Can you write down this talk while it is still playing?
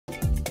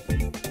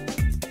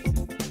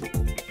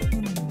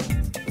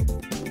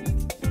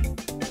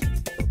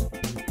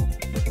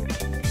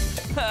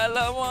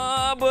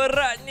Alamak,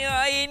 beratnya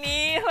hari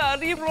ni.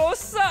 Hari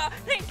rosak.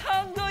 Naik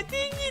tangga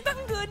tinggi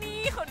tangga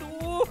ni.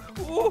 Aduh.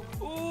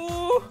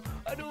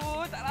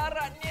 Aduh, tak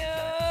laratnya.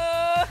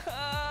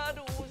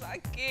 Aduh,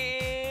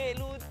 sakit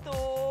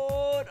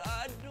lutut.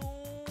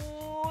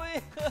 Aduh.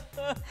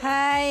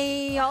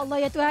 Hai, ya Allah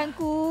ya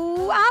Tuhanku.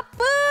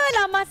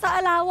 Apalah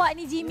masalah awak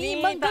ni,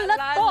 Jimmy?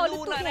 Menggeletor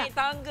lututnya. Nak naik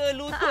tangga,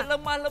 lutut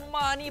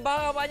lemah-lemah ni.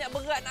 Barang banyak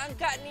berat nak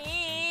angkat ni.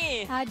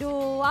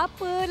 Aduh,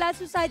 apalah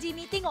susah,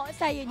 Jimmy. Tengok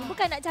saya ni.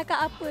 Bukan nak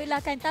cakap apalah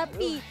kan.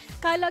 Tapi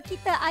kalau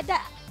kita ada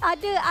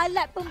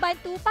alat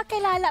pembantu,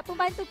 pakailah alat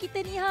pembantu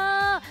kita ni.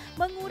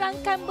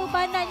 Mengurangkan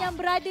bebanan yang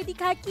berada di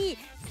kaki.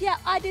 Siap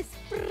ada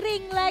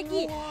spring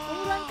lagi.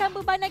 Mengurangkan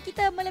bebanan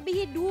kita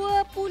melebihi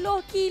 20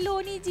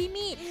 kilo ni,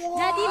 Jimmy.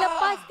 Jadi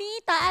lepas ni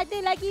tak ada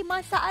lagi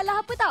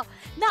masalah apa tau.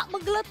 Nak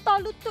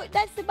menggeletar lutut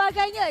dan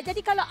sebagainya. Jadi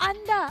kalau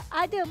anda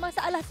ada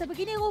masalah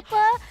sebegini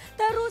rupa,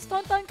 terus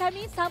tonton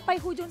kami sampai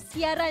hujung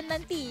siaran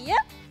nanti, ya.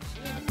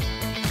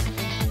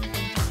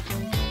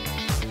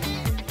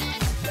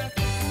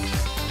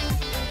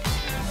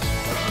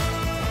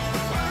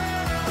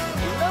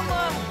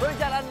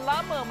 Berjalan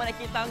lama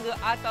menaiki tangga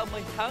atau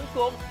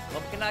mencangkung,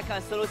 memperkenalkan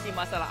solusi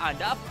masalah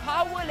anda,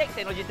 Power Leg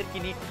teknologi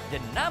terkini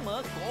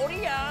jenama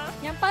Korea.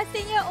 Yang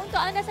pastinya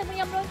untuk anda semua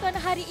yang menonton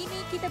hari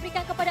ini, kita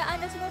berikan kepada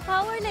anda semua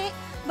Power Leg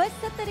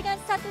berserta dengan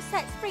satu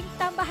set spring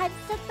tambahan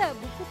serta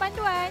buku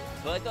panduan.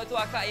 Betul tu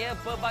akak ya,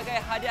 berbagai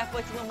hadiah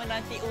percuma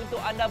menanti untuk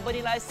anda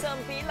bernilai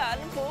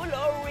RM90.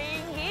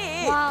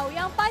 Wow,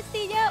 yang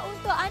pastinya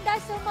untuk anda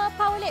semua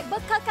Power Leg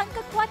bekalkan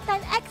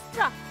kekuatan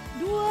ekstra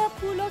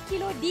 20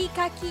 kilo di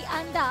kaki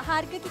anda.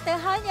 Harga kita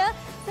hanya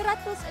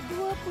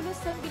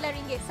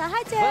RM129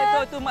 sahaja.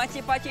 Betul tu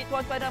makcik, pakcik,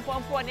 tuan-tuan dan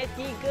puan-puan ya.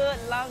 3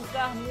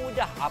 langkah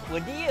mudah. Apa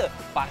dia?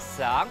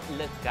 Pasang,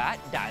 lekat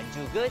dan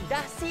juga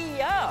dah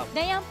siap.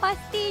 Dan yang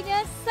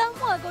pastinya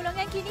semua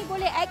golongan kini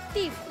boleh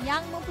aktif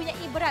yang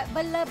mempunyai berat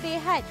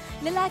berlebihan.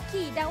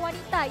 Lelaki dan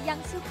wanita yang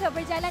suka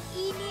berjalan,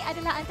 ini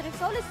adalah antara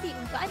solusi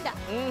untuk anda.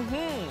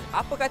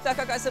 Apa kata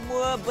kakak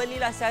semua,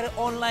 belilah secara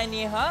online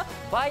ni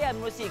bayar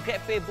melalui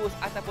GrabPay Boost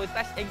ataupun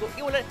Touch and Go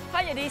e-wallet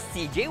hanya di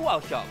CJ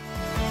Wow Shop.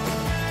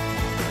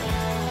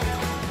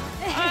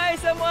 Hai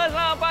semua,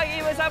 selamat pagi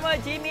bersama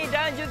Jimmy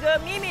dan juga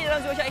Mimi dalam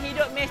Zosyak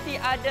Hidup Mesti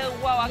Ada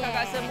Wow.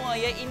 Kakak semua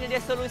ya, ini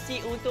dia solusi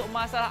untuk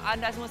masalah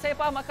anda semua. Saya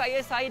faham akak ya,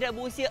 saya dah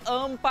berusia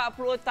 40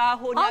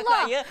 tahun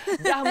akak ya.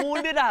 Dah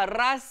mula dah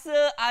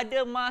rasa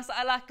ada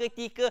masalah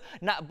ketika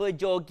nak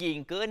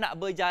berjoging ke, nak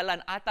berjalan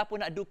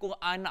ataupun nak dukung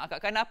anak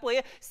akak. Kenapa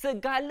ya?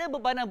 Segala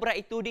bebanan berat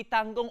itu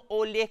ditanggung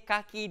oleh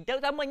kaki dan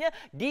utamanya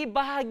di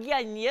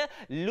bahagian ya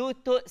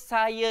lutut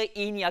saya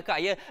ini akak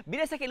ya.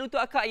 Bila sakit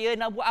lutut akak ya,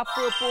 nak buat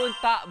apa pun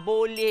tak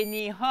boleh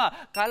ni.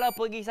 Kalau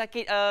pergi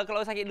sakit,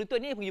 kalau sakit lutut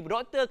ni pergi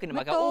berdoktor,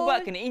 kena makan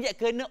ubat, kena injek,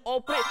 kena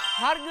operate.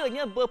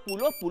 Harganya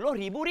berpuluh-puluh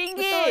ribu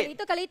ringgit.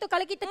 Betul.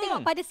 Kalau kita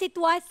tengok pada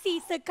situasi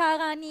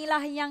sekarang ni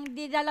lah yang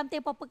di dalam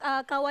tempoh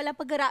kawalan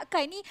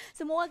pergerakan ni,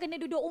 semua orang kena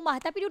duduk rumah.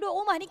 Tapi duduk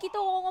rumah ni kita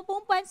orang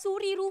perempuan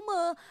suri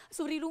rumah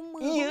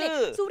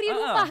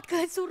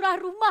ke surah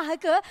rumah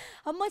ke,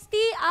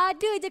 mesti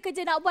ada je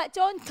kerja nak buat.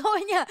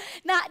 Contohnya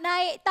nak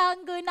naik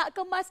tangga, nak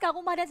kemaskan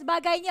rumah dan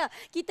sebagainya.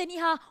 Kita ni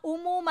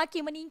umur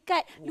makin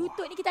meningkat,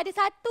 lutut ni kita ada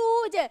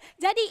satu je.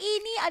 Jadi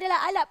ini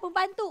adalah alat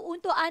pembantu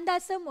untuk anda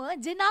semua.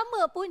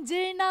 Jenama pun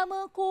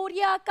jenama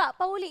Korea Kak.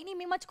 Power Leg ni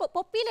memang cukup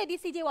popular di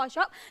CJ Wow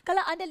Shop. Kalau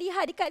anda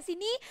lihat dekat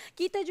sini,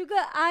 kita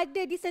juga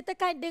ada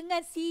disertakan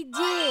dengan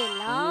sijil.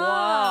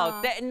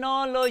 Wow,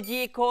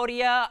 teknologi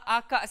Korea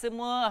akak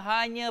semua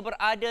hanya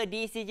berada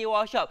di CJ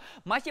Wow Shop.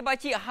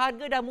 Makcik-pakcik,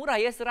 harga dah murah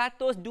ya,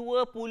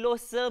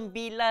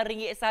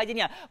 RM129 sahaja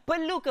ni.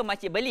 Perlu ke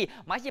makcik beli?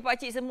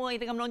 Makcik-pakcik semua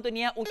yang tengah menonton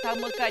ni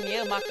utamakan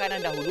ya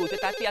makanan dahulu.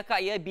 Tetapi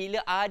akak ya,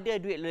 bila ada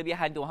duit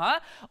lebihan tu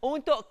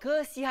untuk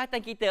kesihatan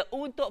kita,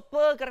 untuk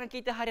pergerakan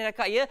kita harian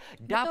akak ya,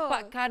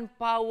 dapatkan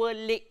Power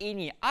Leg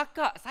ini.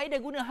 Akak, saya dah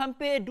guna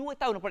hampir 2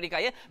 tahun produk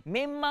akak ya.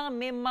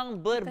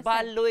 Memang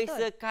berbaloi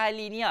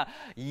sekali ni.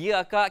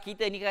 Ya akak,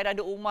 kita ni kadang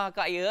ada rumah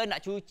akak ya,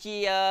 nak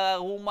cuci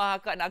rumah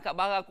akak, nak angkat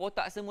barang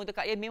kotak semua tu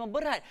akak ya, memang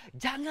berat.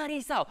 Jangan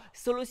risau,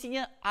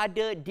 solusinya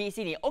ada di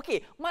sini.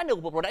 Okey, mana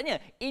rupa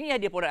produknya? Ini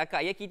ada produk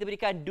akak ya, kita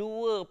berikan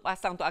 2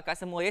 pasang untuk akak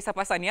semua ya. Saya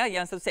pasang ni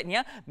yang satu set ni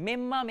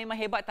memang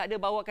hebat, tak ada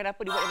bawa kenapa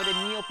dibuat daripada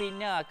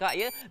neoprene akak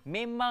ya.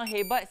 Memang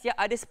hebat, siap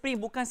ada spring,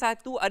 bukan 1,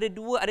 ada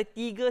 2, ada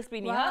 3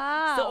 spring ni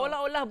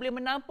seolah-olah boleh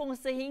menampung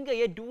sehingga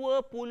ya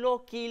 20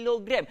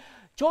 kilogram.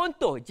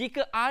 Contoh,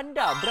 jika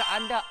anda berat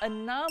anda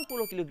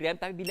 60 kg,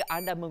 tapi bila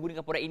anda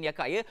menggunakan produk ini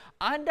akak ya,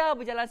 anda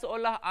berjalan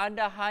seolah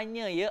anda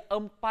hanya ya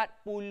 40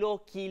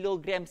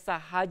 kg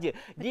sahaja.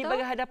 Di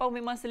bahagian hadapan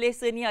memang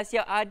selesa ni,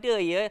 siap ada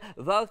ya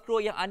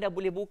velcro yang anda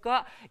boleh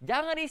buka.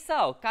 Jangan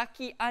risau,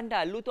 kaki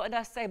anda, lutut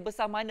anda saiz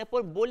besar mana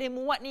pun boleh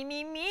muat ni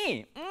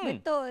Mimi.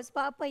 Betul,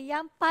 sebab apa?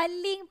 Yang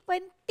paling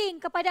penting penting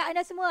kepada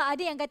anda semua.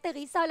 Ada yang kata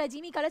risaulah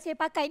Jimmy, kalau saya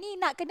pakai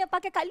ni nak kena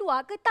pakai kat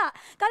luar ke tak?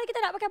 Kalau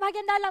kita nak pakai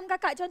bahagian dalam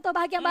kakak, contoh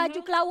bahagian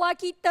baju kelawar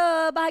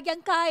kita,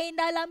 bahagian kain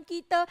dalam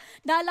kita,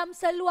 dalam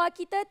seluar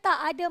kita,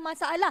 tak ada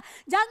masalah.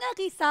 Jangan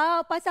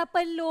risau pasal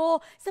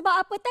peluh.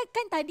 Sebab apa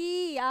kan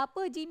tadi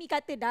Jimmy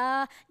kata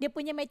dah, dia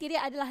punya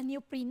material adalah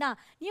neoprena.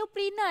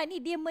 Neoprena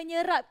ni dia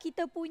menyerap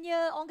kita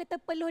punya orang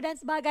kata peluh dan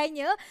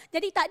sebagainya.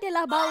 Jadi tak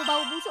adalah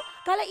bau-bau busuk.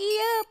 Kalau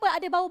ia pun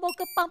ada bau-bau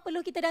kepang peluh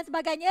kita dan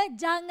sebagainya,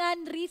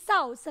 jangan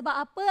risau.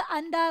 Sebab apa?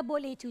 Anda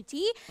boleh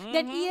cuci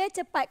dan ia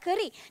cepat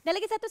kering. Dan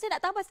lagi satu saya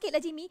nak tambah sikit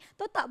lah Jimmy.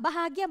 Tahu tak,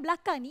 bahagian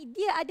belakang ni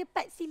dia ada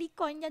pad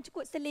silikon yang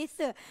cukup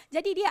selesa.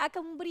 Jadi dia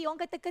akan memberi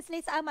orang kata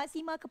keselesaan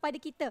maksimal kepada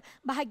kita.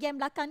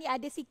 Bahagian belakang ni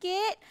ada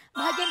sikit,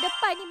 bahagian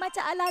depan ni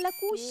macam ala-ala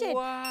cushion.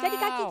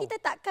 Jadi kaki kita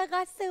takkan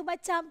rasa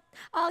macam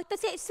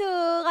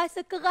terseksa,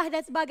 rasa kerah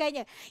dan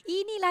sebagainya.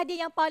 Inilah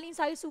dia yang paling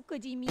saya suka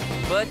Jimmy.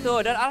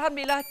 Betul, dan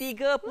alhamdulillah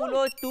 37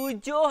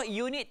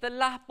 unit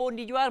telah pun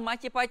dijual.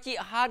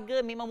 Makcik-pakcik, harga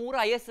memang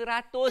murah ya,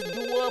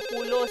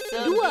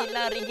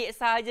 RM129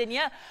 sahaja ni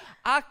ya.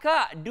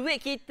 Akak, duit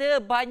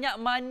kita banyak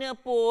mana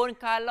pun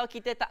kalau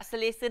kita tak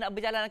selesa nak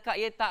berjalan akak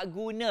ya, tak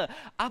guna.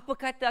 Apa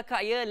kata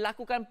akak ya,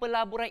 lakukan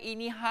pelaburan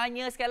ini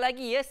hanya sekali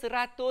lagi ya,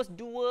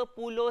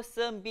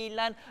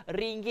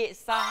 RM129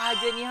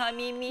 sahaja ni ha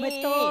Mimi.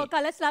 Betul,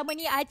 kalau selama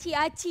ni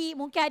acik-acik,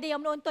 mungkin ada yang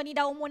menonton ni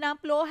dah umur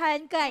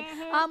 60-an kan,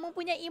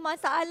 mempunyai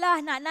masalah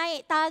nak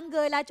naik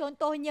tangga lah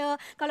contohnya.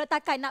 Kalau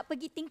takkan nak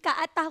pergi tingkat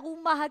atas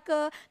rumah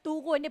ke,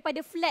 turun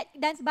daripada flat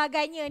dan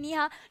sebagainya ni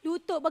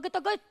lutut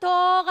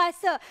bergetar-getar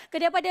rasa.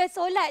 Daripada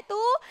solat tu,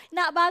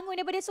 nak bangun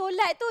daripada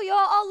solat tu, ya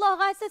Allah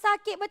rasa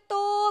sakit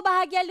betul,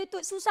 bahagian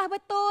lutut susah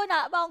betul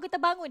nak kita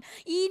bangun.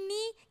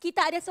 Ini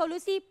kita ada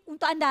solusi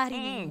untuk anda hari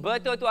ini.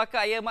 Betul tu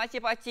akak ya,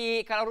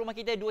 makcik-pakcik, kalau rumah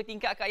kita 2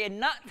 tingkat akak ya,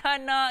 nak tak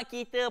nak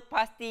kita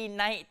pasti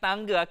naik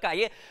tangga akak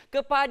ya.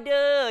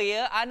 Kepada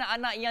ya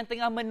anak-anak yang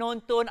tengah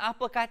menonton,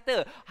 apa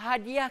kata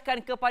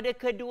hadiahkan kepada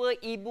kedua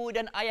ibu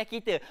dan ayah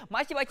kita.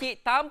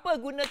 Makcik-pakcik, tanpa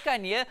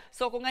gunakan ya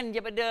sokongan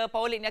daripada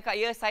power lift ni akak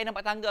ya, saya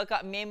nampak tangga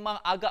akak memang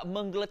agak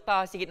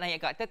menggeletar sikit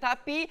naik akak.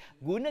 Tetapi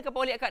gunakan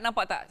power lift akak,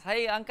 nampak tak?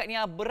 Saya angkat ni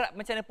berat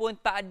macam mana pun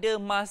tak ada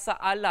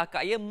masalah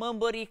akak ya,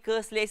 memberi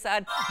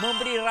keselesaan,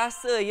 memberi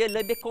rasa ya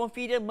lebih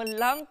confident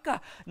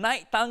melangkah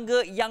naik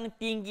tangga yang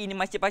tinggi ni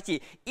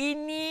makcik-pakcik.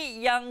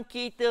 Ini yang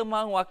kita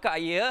mahu akak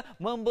ya,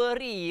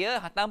 memberi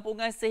ya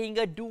tampungan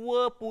sehingga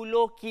 20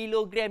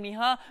 kg ni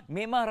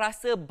memang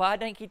rasa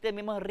badan kita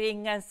memang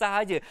ringan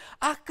sahaja.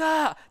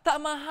 Akak, tak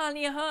mahal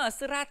ni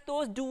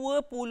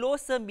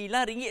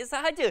RM129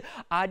 sahaja.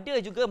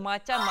 Ada juga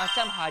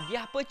macam-macam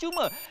hadiah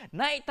percuma.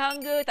 Naik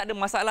tangga tak ada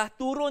masalah,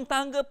 turun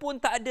tangga pun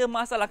tak ada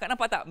masalah. Kak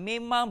nampak tak?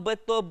 Memang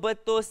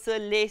betul-betul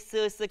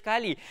selesa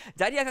sekali.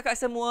 Jadi kakak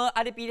semua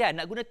ada pilihan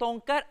nak guna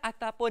tongkat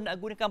ataupun nak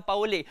gunakan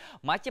power lift.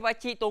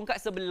 Makcik-pakcik,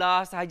 tongkat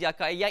sebelah sahaja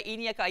akak. Yang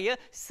ini akak ya,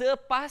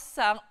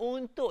 sepasang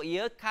untuk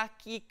ya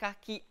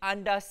kaki-kaki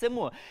anda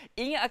semua.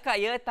 Ingat akak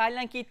ya,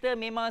 talian kita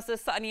memang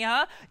sesak ni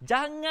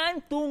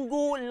jangan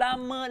tunggu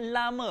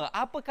lama-lama.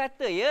 Apa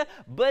kata ya,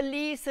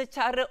 beli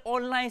secara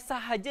online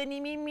sahaja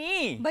ni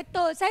Mimi.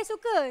 Betul, saya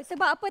suka.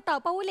 Sebab apa tahu,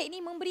 power lift ni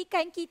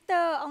memberikan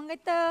kita orang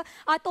kata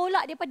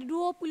tolak daripada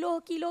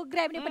 20 kg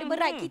daripada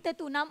berat kita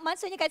tu.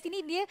 Maksudnya kat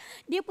sini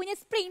dia punya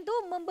spring tu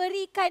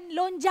memberikan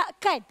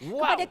lonjakan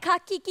kepada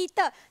kaki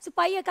kita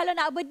supaya kalau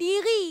nak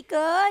berdiri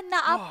ke,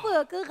 nak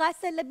apa ke,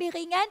 rasa lebih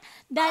ringan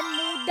dan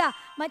mudah.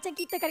 Macam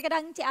kita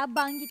kadang-kadang cik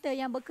abang kita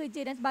yang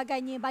bekerja dan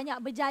sebagainya, banyak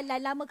berjalan,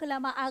 lama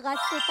kelamaan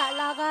rasa tak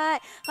larat.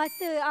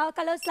 Rasa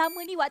kalau selama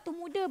ni waktu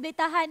muda boleh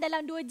tahan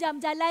dalam 2 jam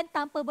jalan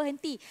tanpa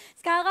berhenti.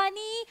 Sekarang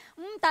ni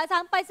tak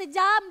sampai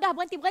sejam dah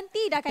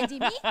berhenti-berhenti dah kan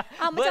Jimmy?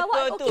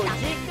 Betul tu.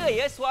 Okay, jika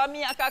ya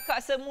suami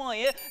akak-akak semua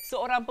ya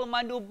seorang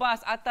pemandu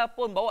bas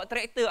ataupun bawa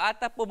traktor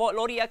ataupun bawa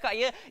lori akak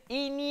ya,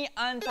 ini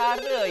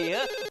antara ya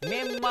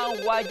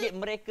memang wajib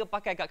mereka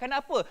pakai akak.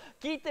 Kenapa?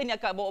 Kita ni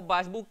akak bawa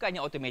bas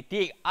bukannya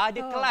automatik.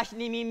 Ada clutch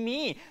ni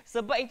Mimi.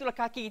 Sebab itulah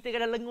kaki kita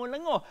kena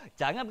lenguh-lenguh.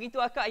 Jangan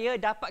begitu akak ya,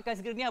 dapatkan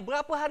segera ni.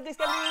 Berapa harga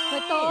sekali?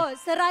 Betul,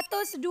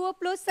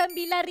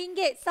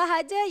 RM129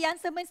 sahaja yang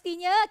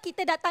semestinya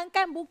kita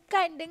datangkan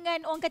bukan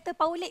dengan orang kata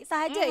power lift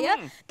sahaja ya.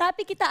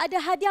 Tapi kita ada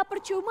hadiah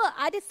percuma,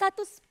 ada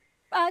satu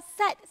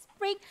set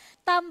spring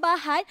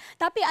tambahan.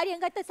 Tapi ada yang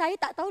kata saya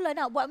tak tahulah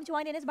nak buat macam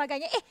mana dan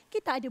sebagainya.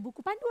 Kita ada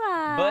buku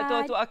panduan.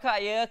 Betul tu akak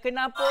ya.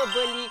 Kenapa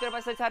beli kerana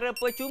secara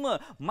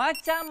percuma?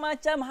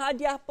 Macam-macam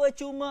hadiah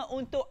percuma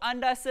untuk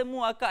anda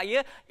semua akak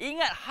ya.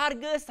 Ingat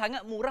harga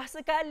sangat murah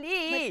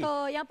sekali.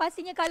 Betul. Yang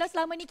pastinya kalau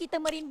selama ni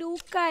kita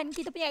merindukan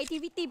kita punya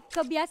aktiviti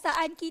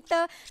kebiasaan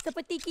kita,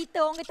 seperti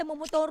kita orang kata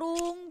memotong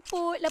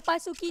rumput,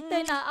 lepas tu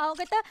kita nak orang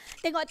kata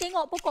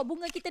tengok-tengok pokok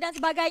bunga kita dan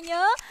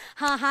sebagainya.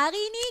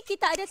 Hari ni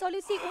kita ada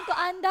solusi untuk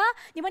anda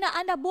di mana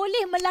anda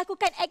boleh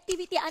melakukan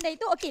aktiviti anda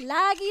itu. Okey,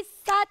 lagi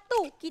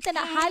satu kita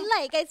nak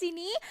highlight kat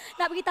sini.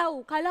 Nak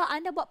beritahu, kalau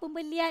anda buat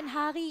pembelian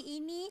hari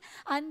ini,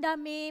 anda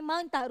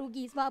memang tak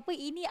rugi. Sebab apa?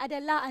 Ini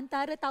adalah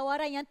antara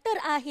tawaran yang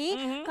terakhir.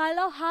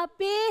 Kalau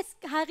habis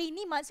hari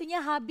ini,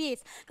 maksudnya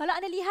habis. Kalau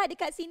anda lihat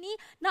dekat sini,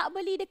 nak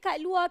beli dekat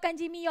luar kan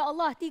Jimmy, ya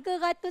Allah,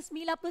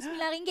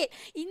 RM399.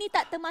 Ini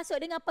tak termasuk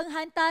dengan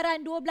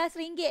penghantaran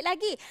RM12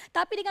 lagi.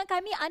 Tapi dengan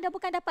kami, anda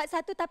bukan dapat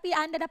satu, tapi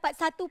anda dapat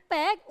satu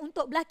pack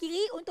untuk belah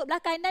kiri, untuk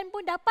belah kanan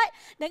pun dapat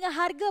dengan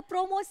harga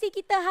promosi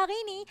kita hari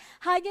ini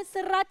hanya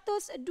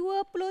RM129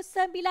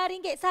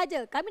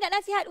 saja. Kami nak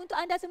nasihat untuk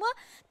anda semua,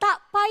 tak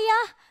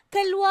payah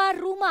keluar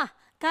rumah.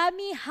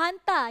 Kami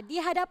hantar di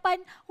hadapan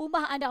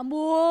rumah anda.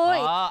 Amboi,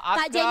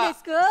 tak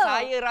jealous ke?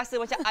 Saya rasa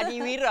macam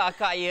adiwira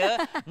akak ya.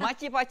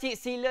 Makcik-pakcik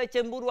sila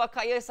cemburu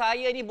akak ya.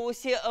 Saya ni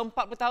berusia 40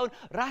 tahun.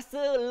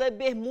 Rasa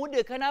lebih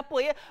muda.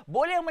 Kenapa ya?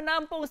 Boleh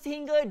menampung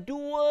sehingga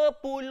 20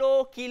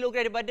 kg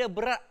daripada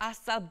berat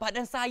asal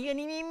badan saya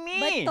ni,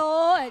 Mimi.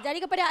 Betul.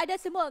 Jadi kepada anda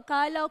semua,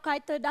 kalau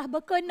kata dah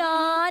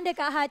berkenan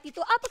dekat hati tu,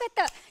 apa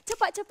kata?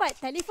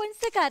 Cepat-cepat telefon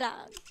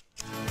sekarang.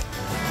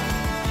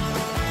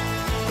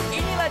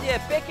 Inilah dia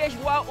package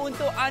wow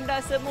untuk anda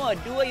semua.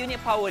 2 unit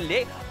power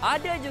leg,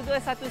 ada juga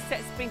satu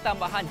set spring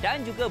tambahan dan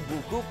juga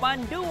buku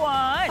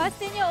panduan.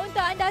 Pastinya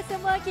untuk anda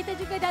semua kita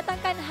juga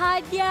datangkan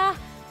hadiah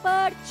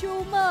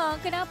percuma.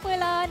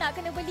 Kenapalah nak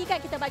kena beli kan?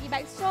 Kita bagi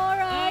bag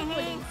sorai,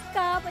 cooling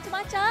scarf,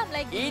 macam-macam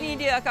lagi. Ini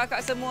dia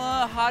kakak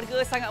semua.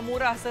 Harga sangat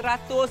murah,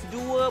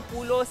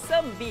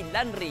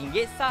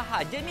 RM129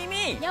 sahaja,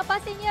 Mimi. Yang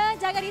pastinya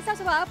jangan risau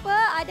sebab apa?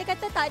 Ada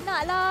kata tak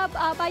naklah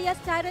bayar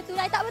secara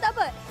tunai. Tak apa, tak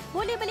apa.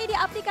 Boleh beli di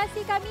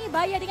aplikasi kami,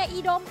 bayar dengan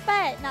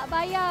e-dompet. Nak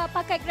bayar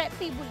pakai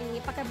GrabPay boleh,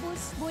 pakai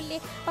Boost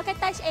boleh, pakai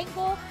Touch and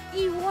Go,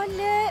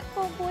 e-wallet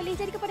pun boleh.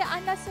 Jadi kepada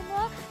anda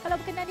semua, kalau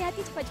berkenan di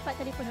hati, cepat-cepat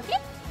telefon,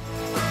 okey?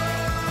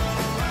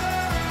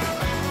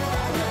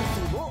 Jangan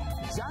sibuk,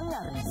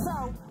 jangan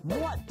risau.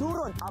 Muat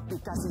turun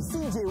aplikasi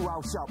CJ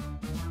Wow Shop.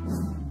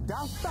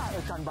 Daftar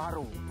akaun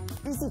baru.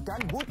 Isikan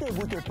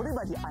butir-butir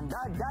peribadi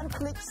anda dan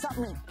klik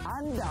submit.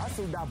 Anda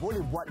sudah boleh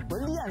buat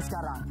belian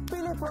sekarang.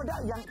 Pilih produk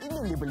yang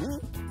ingin dibeli,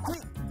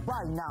 klik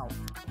buy now.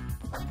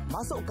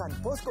 Masukkan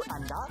postcode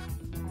anda,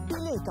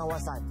 pilih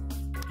kawasan.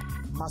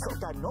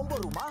 Masukkan nombor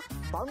rumah,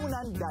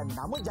 bangunan dan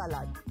nama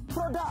jalan.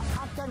 Produk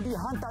akan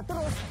dihantar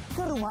terus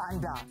ke rumah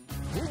anda.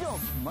 Hidup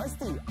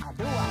mesti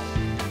ada wang.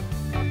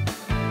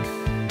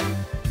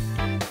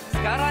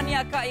 Sekarang ni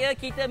akak ya,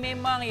 kita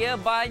memang ya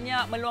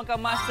banyak meluangkan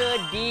masa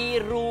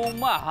di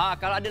rumah.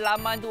 Kalau ada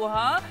laman tu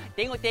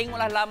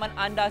tengok-tengoklah laman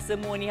anda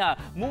semua ni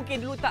Mungkin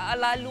dulu tak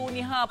lalu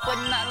ni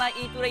penatlah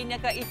itu dan ini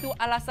akak, itu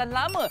alasan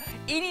lama.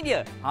 Ini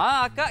dia.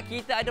 Akak,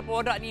 kita ada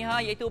produk ni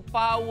iaitu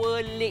Power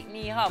Leg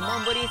ni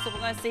memberi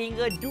sokongan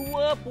sehingga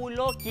 20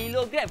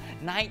 kg.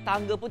 Naik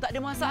tangga pun tak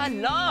ada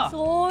masalah.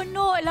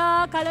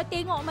 Seronoklah kalau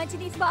tengok macam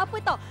ni. Sebab apa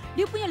tau?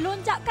 Dia punya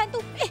lonjakan tu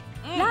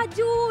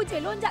laju je,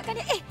 lonjakan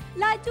dia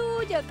laju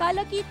je.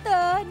 Kalau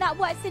kita nak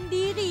buat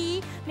sendiri,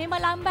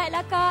 memang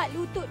lambatlah Kak.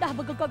 Lutut dah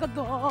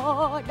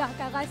bergegar-gegar. Dah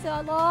kan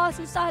rasa Allah,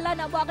 susahlah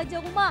nak buat kerja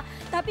rumah.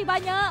 Tapi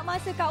banyak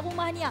masa kat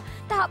rumah ni.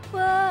 Tak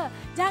apa,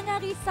 jangan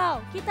risau.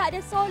 Kita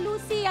ada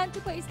solusi yang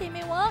cukup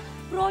istimewa.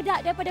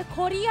 Produk daripada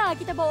Korea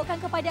kita bawakan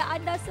kepada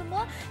anda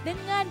semua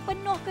dengan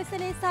penuh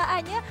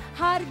keselesaannya.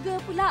 Harga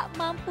pula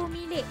mampu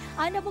milik.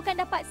 Anda bukan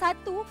dapat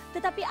satu,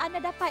 tetapi anda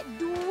dapat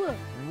dua.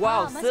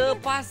 Wow,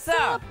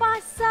 sepasang.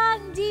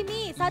 Sepasang,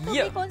 Jimmy. Satu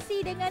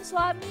berkongsi dengan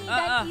suami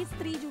dan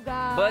isteri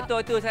juga.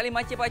 Betul tu. Sekali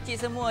makcik-pakcik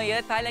semua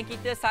ya. Talian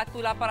kita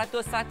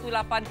 1800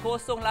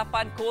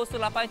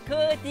 1808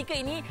 ketika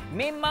ini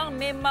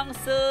memang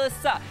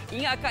sesak.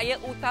 Ingat Kak ya,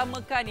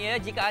 utamakan ya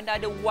jika anda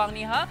ada wang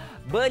ni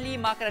beli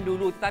makanan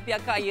dulu. Tetapi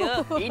akak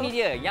ya, ini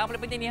dia yang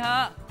paling penting ni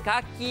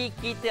kaki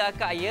kita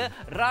akak ya.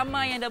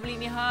 Ramai yang dah beli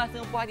ni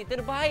semua puas hati.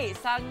 Terbaik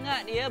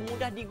sangat ya,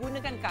 mudah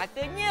digunakan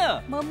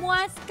katanya.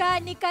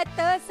 Memuaskan ni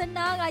kata,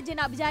 senang aja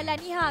nak berjalan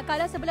ni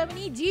Kalau sebelum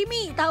ni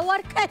Jimmy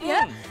tawarkan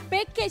ya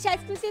package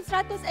eksklusif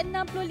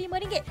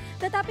RM165.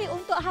 Tetapi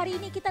untuk hari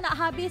ini kita nak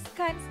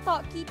habiskan stok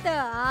kita.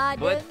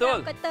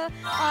 Betul. Kata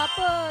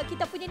apa,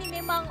 kita punya ni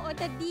memang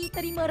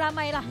diterima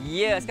ramai lah.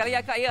 Ya, sekali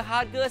akak ya,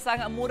 harga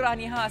sangat murah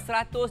ni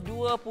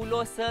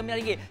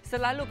RM129.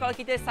 Selalu kalau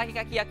kita sakit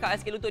kaki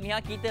akak sikit lutut ni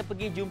kita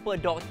pergi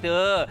jumpa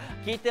doktor,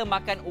 kita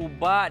makan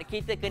ubat,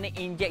 kita kena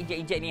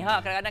injek ni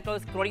Kadang-kadang kalau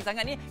scrolling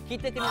sangat ni,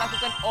 kita kena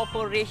lakukan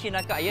operation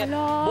akak ya.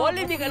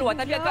 Boleh beli kat luar,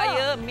 tapi akak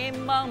ya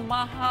memang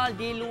mahal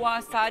di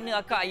luar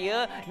sana akak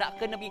ya. Nak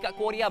kena pergi kat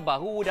Korea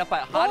baru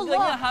dapat.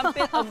 Harganya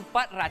hampir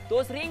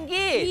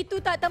RM400. Itu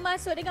tak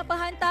termasuk dengan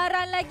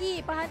penghantaran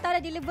lagi.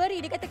 Penghantaran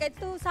delivery dia kata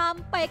tu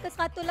sampai ke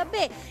 100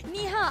 lebih.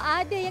 Ni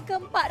ada yang ke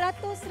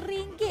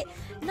RM400.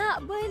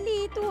 Nak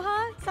beli tu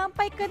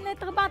sampai kena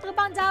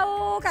terbang-terbang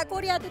jauh kat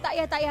Korea tu, tak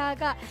payah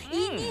Kak.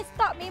 Ini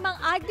stok memang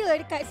ada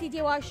dekat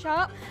CJ Wow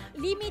Shop.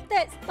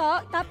 Limited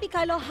stok, tapi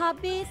kalau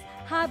habis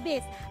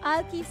habis.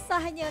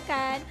 Alkisahnya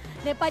kan,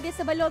 daripada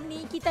sebelum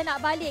ni kita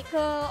nak balik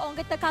ke orang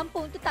kata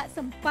kampung tu tak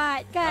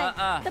sempat kan.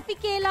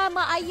 Terfikirlah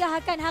mak ayah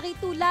kan, hari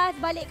tu last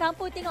balik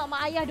kampung tengok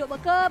mak ayah duk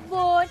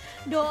berkebun,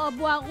 duk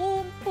buang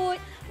rumput.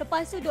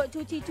 Lepas tu duk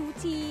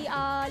cuci-cuci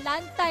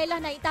lantai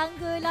lah, naik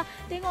tangga lah.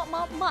 Tengok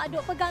mak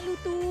duk pegang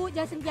lutut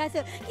je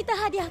sentiasa. Kita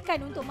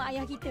hadiahkan untuk mak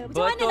ayah kita.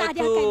 Macam mana nak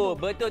hadiahkan tu?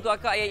 Betul tu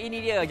akak ya. Ini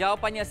dia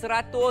jawapannya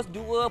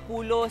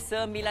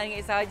RM129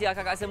 sahaja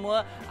akak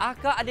semua.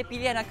 Akak ada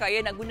pilihan akak ya,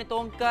 nak guna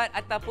tongkat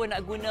ataupun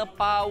nak guna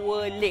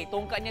power leg.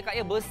 Tongkatnya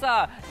akak ya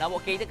besar. Nak bawa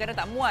kereta kadang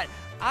tak muat.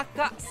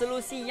 Akak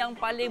solusi yang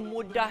paling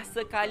mudah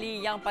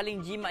sekali, yang paling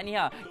jimat ni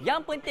ha.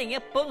 Yang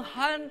pentingnya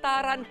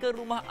penghantaran ke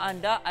rumah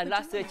anda adalah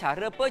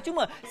secara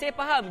percuma. Saya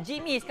faham,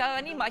 Jimmy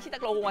sekarang ni makcik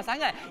tak keluar rumah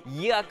sangat.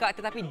 Ya akak,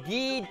 tetapi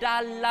di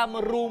dalam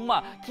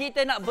rumah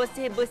kita nak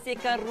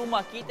bersih-bersihkan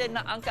rumah, kita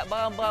nak angkat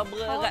barang-barang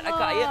berat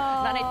akak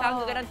ya. Nak naik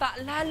tangga kadang tak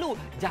lalu.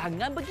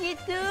 Jangan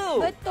begitu.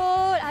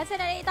 Betul. Asal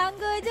nak naik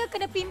tangga je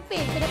kena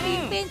pimpin. Kena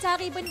pimpin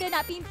cari benda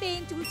nak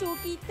pimpin cucu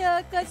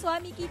kita ke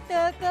suami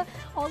kita ke.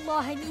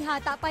 Allah ni ha,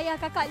 tak payah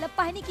kakak.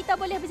 Lepas ni kita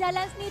boleh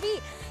berjalan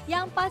sendiri.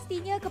 Yang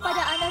pastinya kepada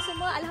anda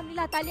semua,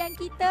 alhamdulillah talian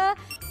kita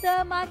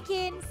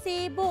semakin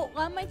sibuk.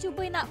 Ramai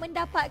cuba nak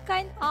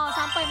mendapatkan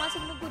sampai masa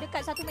menunggu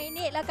dekat 1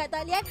 minit lah kat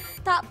talian.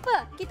 Tak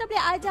apa, kita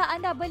boleh ajar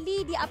anda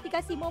beli di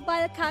aplikasi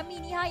mobile kami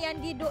ni ha, yang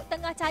di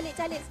tengah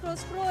calik-calik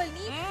scroll-scroll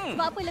ni.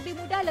 Sebab apa? Lebih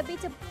mudah, lebih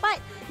cepat,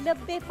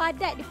 lebih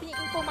padat dia punya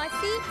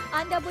informasi.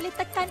 Anda boleh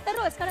tekan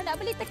terus. Kalau nak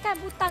beli, tekan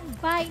butang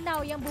buy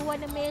now yang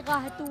berwarna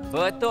merah tu.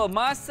 Betul.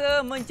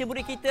 Masa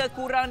menceburi kita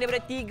kurang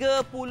daripada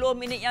 30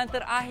 minit yang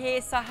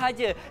terakhir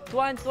sahaja.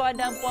 Tuan-tuan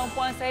dan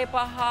puan-puan, saya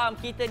faham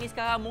kita ni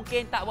sekarang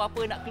mungkin tak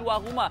berapa nak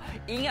keluar rumah.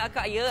 Ingat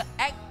akak ya,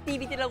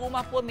 aktiviti dalam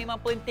rumah pun memang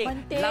penting.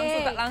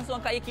 Langsung tak langsung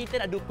akak ya, kita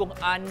nak dukung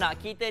anak.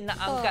 Kita nak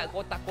angkat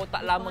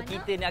kotak-kotak lama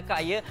kita ni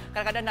akak ya.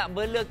 Kadang-kadang nak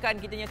belakan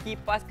kita punya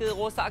kipas ke,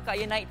 rosak akak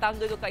ya, naik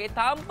tangga tu akak ya.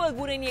 Tanpa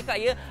guna ni akak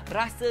ya,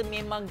 rasa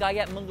memang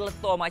gayat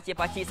menggeletor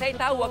makcik-pakcik. Saya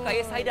tahu akak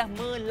ya, saya dah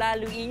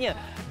melaluinya.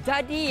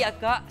 Jadi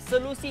akak,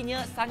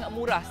 solusinya sangat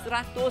murah,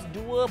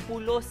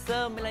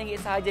 RM129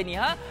 sahaja ni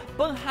ha.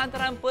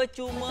 Penghantaran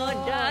percuma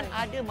dan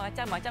ada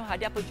macam-macam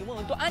hadiah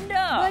percuma untuk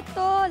anda.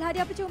 Betul,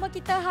 hadiah percuma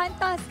kita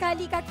hantar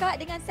sekali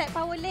kakak dengan set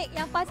power leg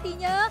yang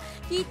pastinya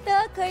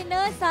kita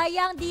kena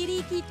sayang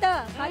diri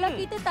kita. Kalau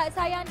kita tak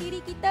sayang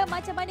diri kita,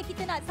 macam mana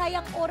kita nak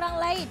sayang orang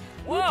lain?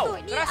 Wow,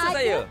 terasa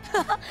saya.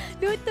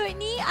 Lutut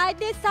ni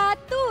ada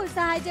satu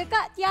sahaja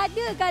kak,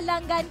 tiada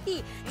galang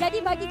ganti. Jadi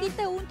bagi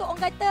kita untuk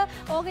orang kata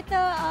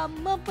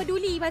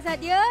mempeduli pasal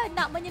dia,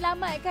 nak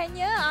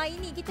menyelamatkannya,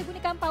 ini kita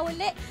gunakan power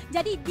leg.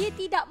 Jadi dia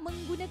tidak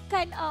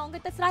menggunakan orang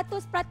kata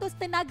 100%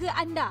 tenaga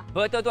anda.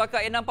 Betul tu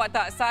akak ya, nampak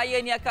tak? Saya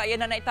ni akak ya,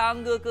 nak naik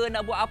tangga ke,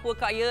 nak buat apa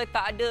kak ya,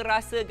 tak ada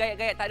rasa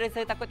gayat-gayat, tak ada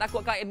saya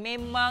takut-takut kak ya.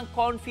 Memang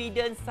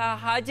confident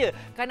sahaja.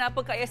 Kenapa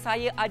kak ya,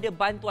 saya ada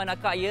bantuan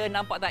akak ya.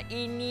 Nampak tak?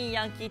 Ini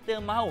yang kita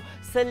mahu.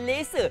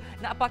 Selesa.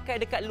 Nak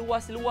pakai dekat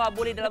luar-seluar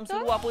boleh, dalam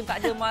seluar pun tak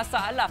ada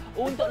masalah.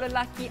 Untuk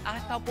lelaki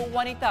ataupun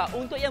wanita,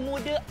 untuk yang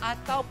muda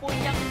ataupun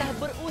yang dah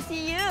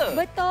berusia.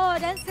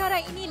 Betul, dan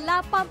sekarang ini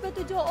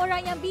 87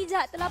 orang yang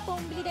bijak telah pun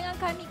membeli dengan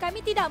kami.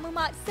 Kami tidak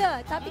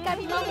memaksa, tapi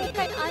kami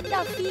mahukan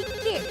anda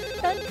fikir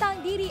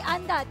tentang diri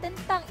anda,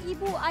 tentang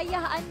ibu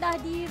ayah anda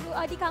di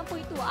kampung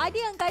itu. Ada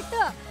yang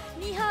kata,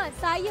 Niha,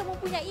 saya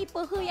mempunyai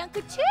peha yang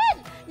kecil,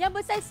 yang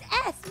bersaiz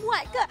S,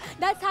 muat ke?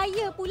 Dan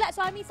saya pula,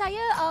 suami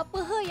saya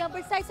peha yang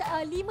bersaiz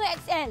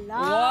 5XL.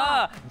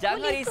 Wah,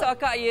 jangan risau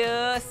kak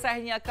ya.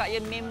 Saiznya kak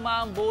ya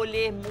memang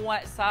boleh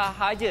muat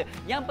sahaja.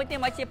 Yang penting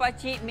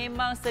makcik-pakcik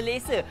memang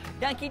selesa.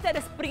 Dan kita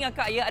ada spring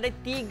kak ya, ada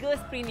 3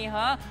 spring ni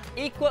ha.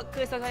 Ikut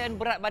kesesuaian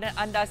berat badan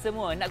anda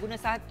semua. Nak guna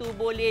 1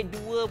 boleh,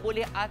 2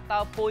 boleh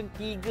ataupun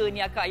 3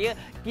 ni kak ya.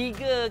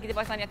 3 kita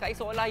pasang ni kak ya,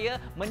 seolah ya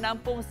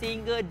menampung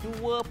sehingga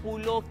 20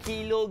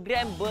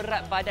 kilogram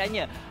berat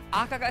badannya.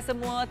 Kakak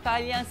semua,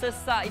 talian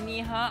sesak ini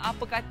ha,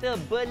 apa kata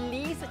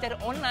beli secara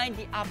online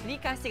di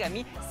aplikasi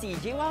kami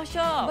CJ Wow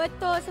Shop.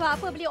 Betul,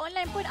 sebab apa beli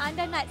online pun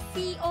anda nak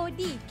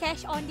COD,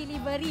 cash on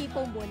delivery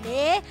pun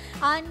boleh.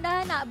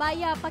 Anda nak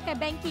bayar pakai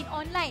banking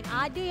online.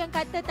 Ada yang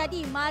kata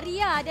tadi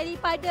Maria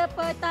daripada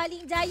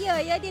Petaling Jaya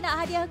ya, dia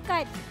nak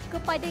hadiahkan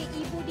kepada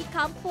ibu di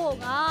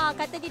kampung.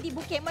 Kata dia di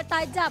Bukit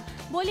Mertajam.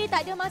 Boleh,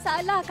 tak ada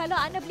masalah. Kalau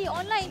anda beli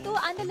online tu,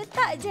 anda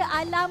letak je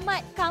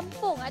alamat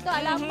kampung atau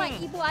alamat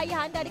ibu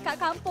ayah anda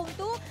dekat kampung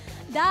tu,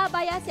 dah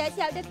bayar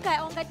siap-siap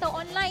dekat orang kata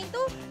online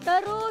tu,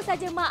 terus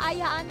saja mak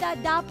ayah anda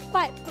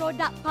dapat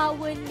produk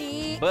power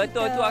leg.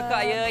 Betul tu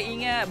akak ya.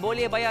 Ingat,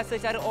 boleh bayar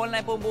secara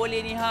online pun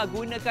boleh ni ha.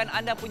 Gunakan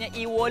anda punya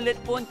e-wallet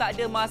pun tak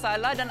ada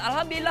masalah. Dan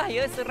alhamdulillah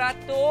ya,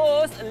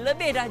 100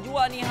 lebih dah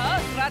jual ni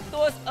ha.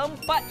 104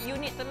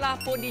 unit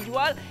telah pun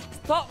dijual.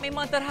 Stok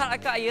memang terhad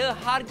akak ya.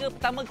 Harga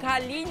pertama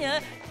kalinya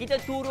kita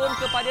turun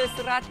kepada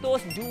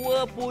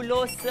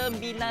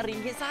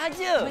RM129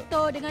 sahaja.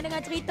 Betul, dengan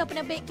cerita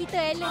penerbit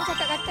kita, Ellen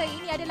cakap kata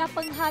ini adalah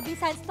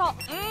penghabisan stok.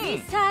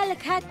 Misal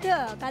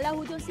kata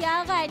kalau hujung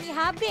siaran ni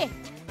habis,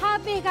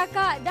 Habis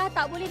kakak, dah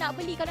tak boleh nak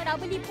beli. Kalau nak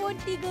beli pun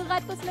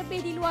 300 lebih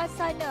di luar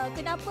sana.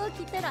 Kenapa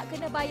kita nak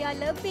kena bayar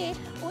lebih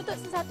untuk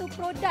sesuatu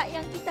produk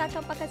yang kita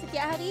akan pakai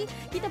setiap hari?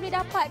 Kita boleh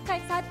dapatkan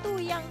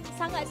satu yang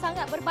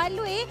sangat-sangat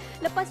berbaloi.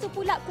 Lepas tu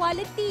pula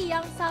kualiti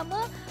yang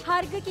sama.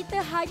 Harga kita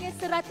hanya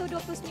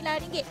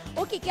RM129.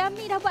 Okey,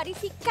 kami dah buat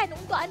risikan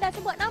untuk anda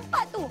semua.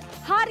 Nampak tu,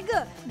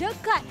 harga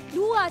dekat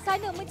luar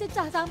sana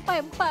mencecah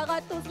sampai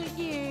RM400.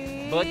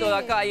 Betul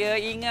kakak ya.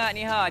 Ingat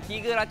ni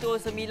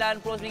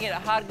RM390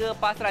 harga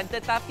pasaran.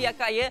 Tetapi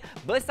kakak ya,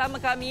 bersama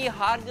kami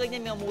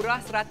harganya memang murah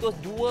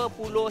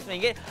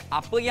RM129.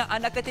 Apa yang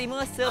anda akan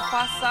terima?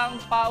 Sepasang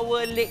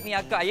power leg ni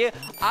kakak ya.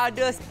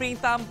 Ada spring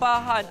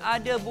tambahan,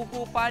 ada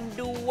buku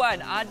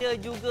panduan, ada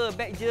juga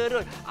beg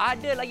jerut.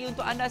 Ada lagi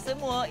untuk anda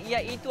semua,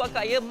 iaitu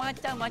kakak ya,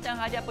 macam-macam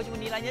hadiah percuma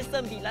nilainya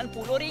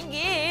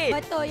RM90.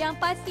 Betul, yang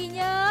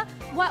pastinya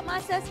buat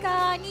masa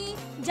sekarang ni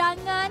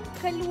jangan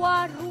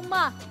keluar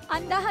rumah.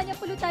 Anda hanya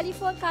perlu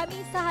telefon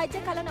kami sahaja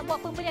kalau nak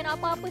buat pembelian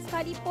apa-apa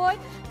sekalipun.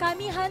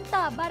 Kami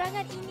hantar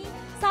barangan ini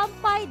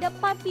sampai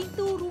depan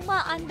pintu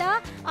rumah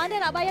anda.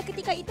 Anda nak bayar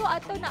ketika itu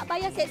atau nak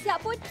bayar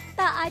siap-siap pun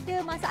tak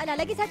ada masalah.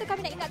 Lagi satu,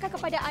 kami nak ingatkan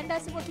kepada anda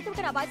semua, kita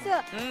bukan nak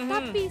baksa.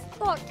 Tapi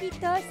stok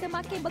kita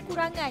semakin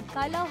berkurangan.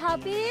 Kalau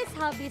habis,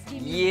 habis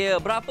Jimmy. Ya,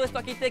 berapa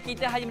stok kita?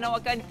 Kita hanya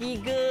menawarkan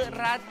 300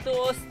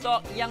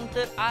 stok yang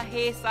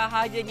terakhir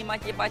sahaja ni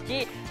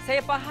makcik-pakcik.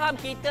 Saya faham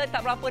kita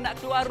tak berapa nak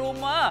keluar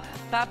rumah.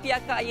 Tapi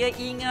akak ya,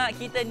 ingat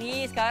kita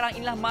ni sekarang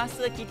inilah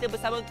masa kita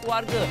bersama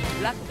keluarga.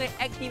 Lakukan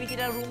aktiviti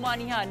dalam rumah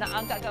ni nak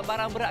angkatkan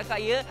barang berat akak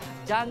ya.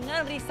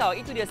 Jangan risau,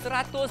 itu dia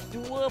 127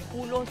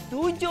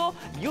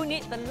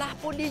 unit telah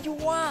pun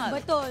dijual.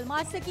 Betul,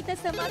 masa kita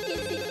semakin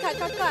singkat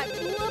kakak.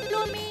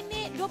 20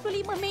 minit,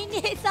 25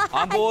 minit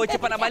sahaja. Amboi,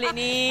 cepat nak balik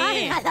ni.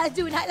 Nak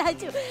laju, nak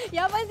laju.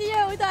 Yang pastinya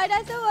untuk anda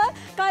semua,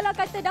 kalau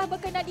kata dah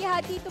berkenan di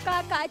hati tu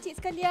kakak acik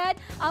sekalian,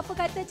 apa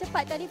kata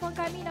cepat telefon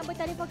kami. Nombor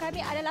telefon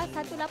kami adalah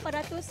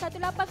 1800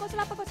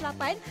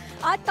 180808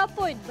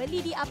 ataupun beli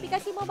di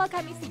aplikasi mobile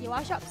kami CJ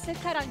Wow Shop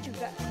sekarang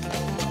juga.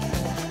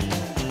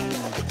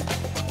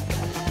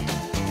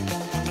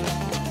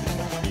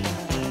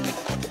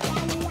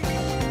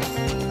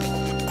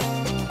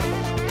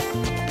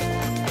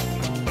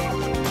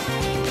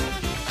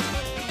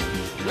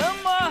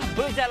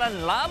 Berjalan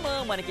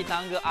lama menaiki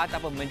tangga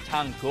ataupun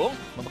mencangkung,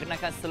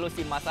 memperkenalkan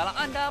solusi masalah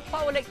anda,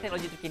 Powerleg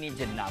teknologi terkini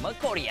jenama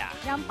Korea.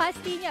 Yang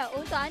pastinya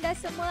untuk anda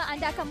semua,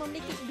 anda akan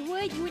memiliki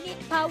 2 unit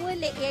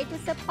Powerleg, iaitu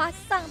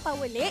sepasang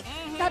Powerleg,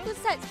 satu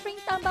set spring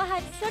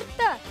tambahan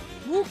serta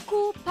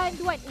buku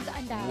panduan untuk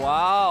anda.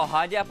 Wow,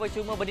 hadiah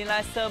percuma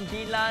bernilai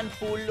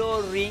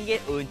RM90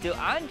 untuk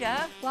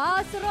anda.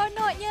 Wow,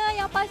 seronoknya.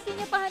 Yang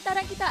pastinya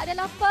penghantaran kita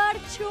adalah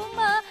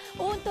percuma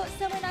untuk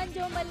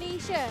semenanjung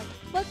Malaysia.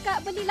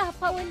 Belilah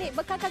Powerleg,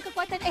 bekalkan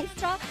kekuatan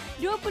ekstra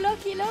 20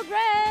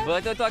 kilogram.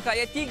 Betul tu akak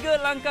ya, 3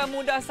 langkah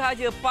mudah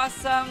sahaja.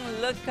 Pasang,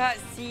 lekat,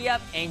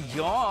 siap,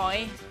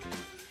 enjoy.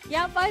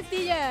 Yang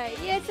pastinya,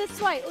 ia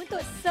sesuai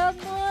untuk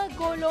semua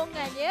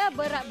golongan ya.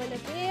 Berat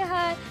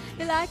berlebihan,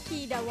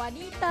 lelaki dan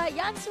wanita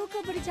yang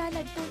suka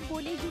berjalan pun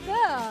boleh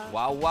juga.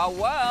 Wow, wow,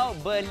 wow.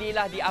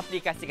 Belilah di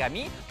aplikasi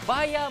kami,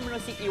 bayar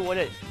melalui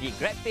e-wallet di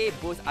GrabPay,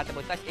 Boost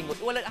ataupun Touch and Go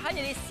e-wallet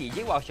hanya di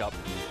CJ Wow Shop.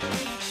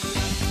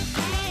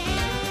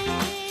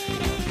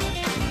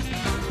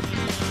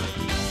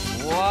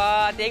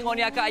 Wah, tengok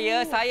ni akak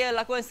ya. Saya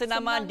lakukan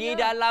senaman di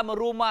dalam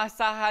rumah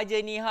sahaja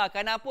ni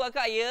Kenapa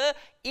akak ya?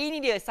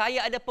 Ini dia,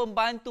 saya ada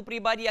pembantu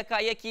peribadi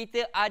akak ya.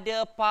 Kita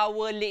ada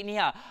Powerleg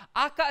ni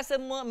Akak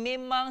semua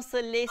memang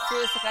selesa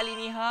sekali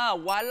ni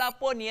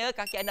Walaupun ya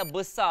kaki anda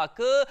besar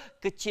ke,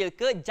 kecil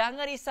ke,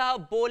 jangan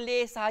risau,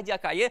 boleh sahaja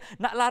akak ya.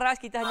 Nak laras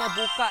kita hanya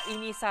buka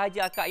ini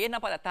sahaja akak ya.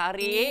 Nampak tak,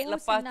 tarik,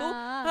 lepas senang. tu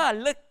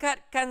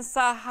lekatkan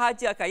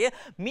sahaja akak ya.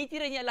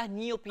 Materialnya adalah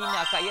neoprene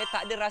akak ya.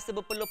 Tak ada rasa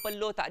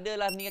berpeluh-peluh, tak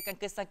adalah meninggalkan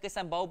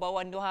kesan-kesan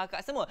bau-bauan doha akak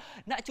semua.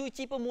 Nak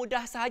cuci pun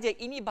mudah sahaja.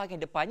 Ini bahagian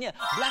depannya.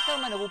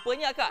 Belakang mana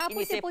rupanya akak?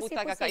 Ini saya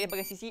putar kakak ya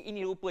bahagian sisi.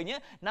 Ini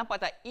rupanya.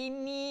 Nampak tak?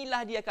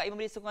 Inilah dia akak yang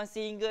memberi sokongan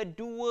sehingga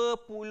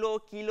 20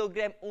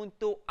 kg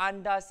untuk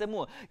anda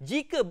semua.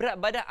 Jika berat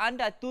badan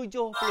anda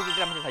 70 kg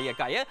macam saya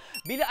akak ya.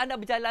 Bila anda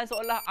berjalan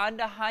seolah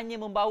anda hanya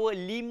membawa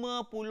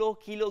 50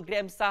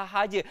 kg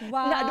sahaja.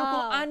 Wow. Nak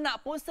dukung anak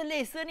pun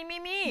selesa ni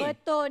Mimi.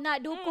 Betul,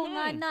 nak dukung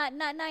anak,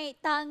 nak naik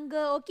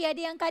tangga. Okey,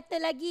 ada yang kata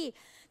lagi,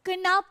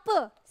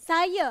 kenapa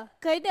saya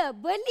kena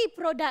beli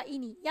produk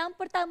ini? Yang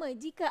pertama,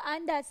 jika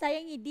anda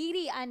sayangi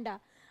diri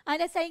anda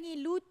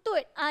sayangi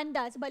lutut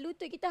anda, sebab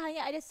lutut kita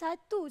hanya ada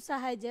satu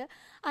sahaja,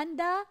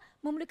 anda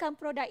memerlukan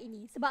produk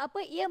ini. Sebab apa?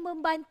 Ia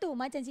membantu,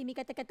 macam Jimmy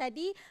katakan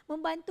tadi,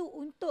 membantu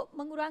untuk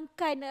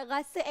mengurangkan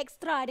rasa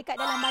ekstra dekat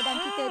dalam badan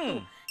kita tu.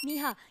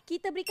 Ni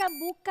kita berikan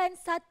bukan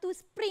satu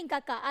spring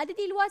kakak. Ada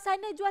di luar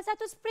sana jual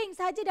satu spring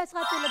sahaja dah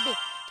 100 lebih.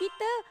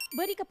 Kita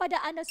beri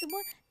kepada anda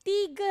semua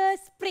 3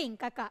 spring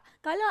kakak.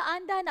 Kalau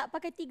anda nak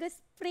pakai 3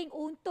 spring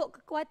untuk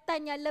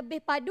kekuatan yang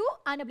lebih padu,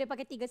 anda boleh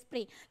pakai 3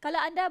 spring.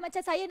 Kalau anda macam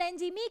saya dan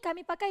Jimmy,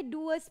 kami pakai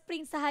 2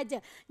 spring sahaja.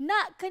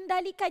 Nak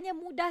kendalikannya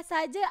mudah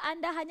saja,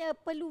 anda hanya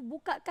perlu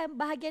bukakan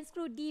bahagian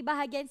skru di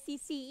bahagian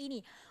sisi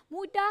ini.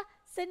 Mudah,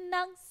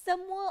 senang,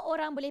 semua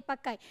orang boleh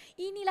pakai.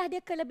 Inilah dia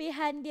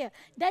kelebihan dia.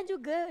 Dan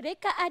juga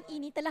rekaan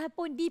ini telah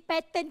pun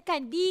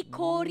dipatenkan di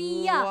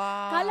Korea.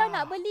 Kalau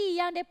nak beli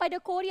yang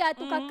daripada Korea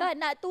tu kakak,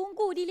 nak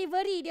tunggu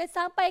delivery dia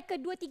sampai ke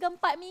 2, 3,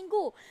 4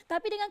 minggu.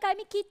 Tapi dengan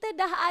kami, kita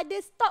dah ada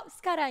stok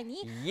sekarang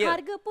ni.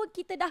 Harga pun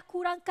kita dah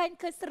kurangkan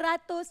ke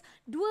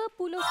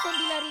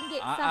RM129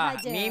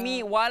 sahaja.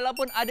 Mimi,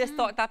 walaupun ada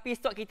stok, tapi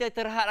stok kita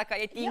terhad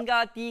kakak.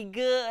 Tinggal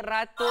 300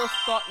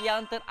 stok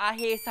yang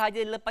terakhir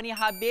sahaja. Lepas ni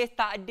habis,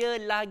 tak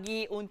ada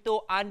lagi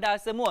untuk anda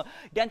semua.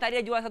 Dan tadi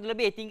jual satu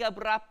lebih, tinggal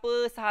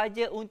berapa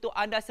sahaja untuk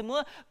anda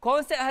semua.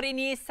 Konsep hari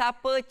ini,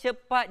 siapa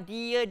cepat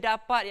dia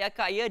dapat ya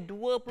kak ya.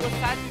 21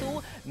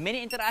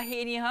 minit yang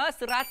terakhir ni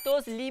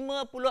 154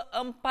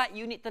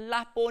 unit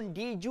telah pun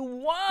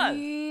dijual.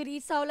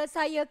 Risaulah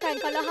saya kan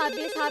kalau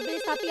habis-habis,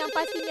 tapi yang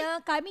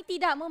pastinya kami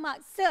tidak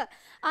memaksa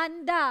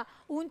anda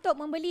untuk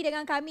membeli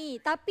dengan kami.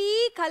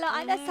 Tapi kalau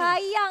anda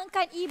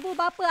sayangkan ibu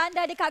bapa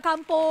anda dekat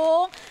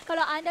kampung,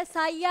 kalau anda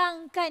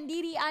sayangkan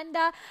diri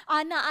anda,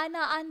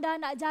 anak-anak anda,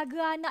 nak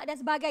jaga anak dan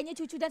sebagainya,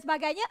 cucu dan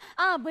sebagainya,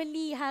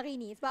 beli hari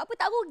ni. Sebab apa,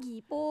 tak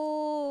rugi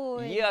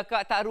pun. Ya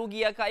kak, tak rugi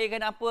ya kak ya.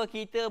 Kenapa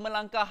kita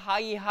melangkah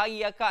hari-hari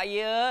ya kak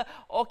ya.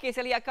 Okey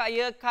sekali ya kak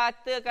ya.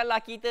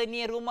 Katakanlah kita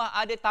ni rumah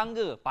ada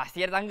tangga.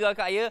 Pasti ada tangga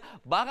kak ya.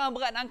 Barang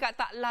berat nak angkat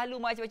tak lalu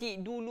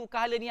makcik-makcik. Dulu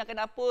kala ni akan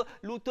apa,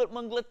 lutut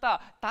menggeletar.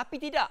 Tapi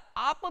tidak.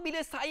 Apabila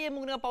saya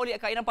menggunakan power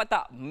lift kak ya, nampak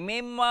tak?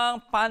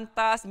 Memang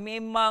pantas,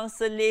 memang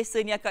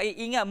selesa ni kak ya.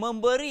 Ingat,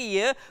 memberi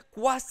ya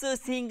kuasa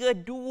sehingga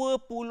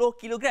 20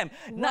 kg.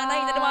 Nak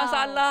naik tak ada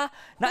masalah.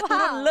 Nak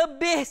turun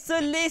lebih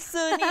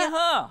selesa ni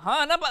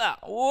nampak tak?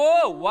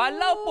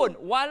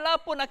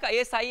 Walaupun kak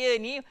ya, saya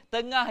ni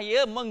tengah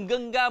ya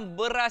menggenggam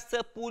beras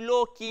 10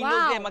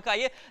 kg kak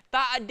ya,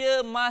 tak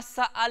ada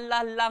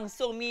masalah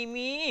langsung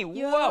Mimi.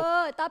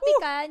 Tapi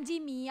kan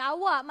Jimmy,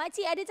 awak,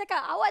 makcik ada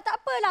cakap awak tak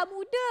apalah,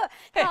 muda.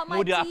 Tak,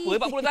 muda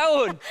apa? 40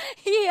 tahun.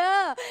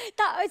 Ya.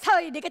 Tak,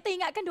 sorry, dia kata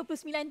ingatkan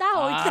 29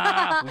 tahun.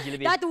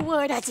 Dah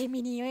tua dah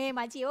Jimmy ni,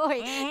 makcik.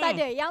 Tak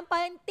ada. Yang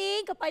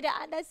penting kepada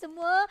anda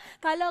semua,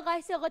 kalau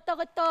rasa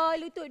retor-retor,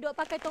 lutut duk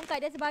pakai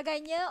tongkat dan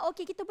sebagainya,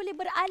 okey, kita boleh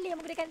beralih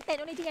menggunakan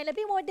teknologi yang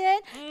lebih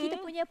moden. Kita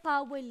punya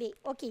power leg.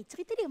 Okey,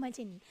 cerita dia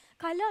macam ni.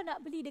 Kalau nak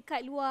beli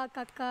dekat luar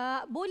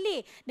kakak,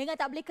 boleh. Dengan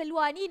tak boleh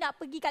keluar ni,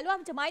 nak pergi kat luar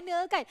macam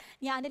mana kan?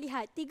 Yang anda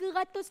lihat,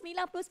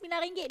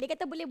 RM399. Dia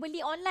kata boleh beli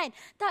online.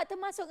 Tak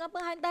termasuk dengan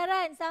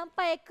penghantaran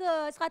sampai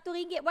ke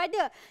RM100 pun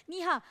ada.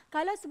 Ni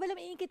kalau sebelum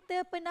ini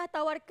kita pernah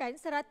tawarkan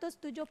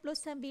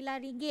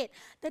RM179.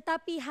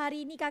 Tetapi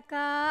hari ini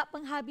kakak,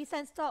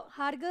 penghabisan stok,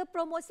 harga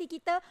promosi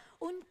kita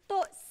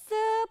untuk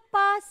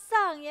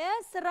sepasang ya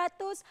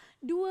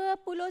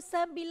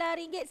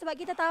RM129. Sebab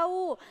kita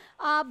tahu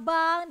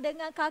abang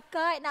dengan kakak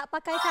nak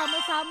pakai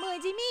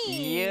sama-sama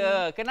Jimmy.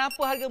 Ya,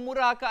 kenapa harga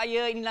murah kak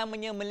ya? Ini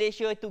namanya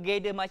Malaysia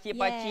Together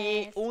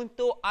makcik-pakcik.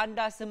 Untuk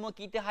anda semua,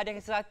 kita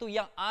hadiahkan sesuatu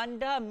yang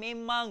anda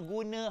memang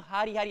guna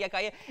hari-hari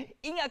kak ya.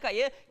 Ingat kak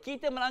ya,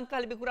 kita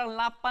melangkah lebih kurang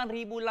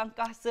 8,000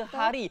 langkah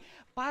sehari.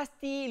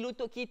 Pasti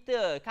lutut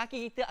kita,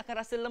 kaki kita akan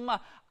rasa lemah.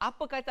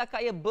 Apa kata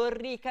kak ya,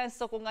 berikan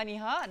sokongan ni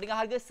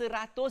dengan harga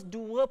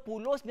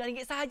RM129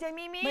 sahaja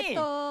Mimi.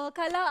 Betul.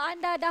 Kalau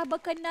anda dah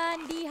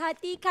berkenan di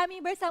hati,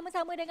 kami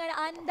bersama-sama dengan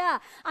anda.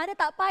 Anda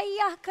tak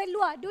payah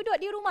keluar, duduk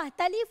di rumah.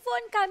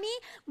 Telefon kami,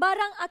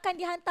 barang akan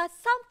dihantar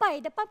sampai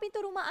depan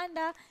pintu rumah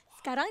anda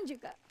sekarang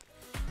juga.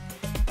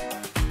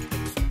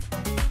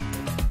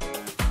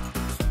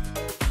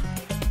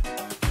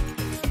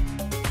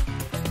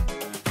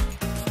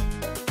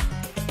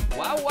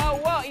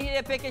 Wow, ini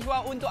dia package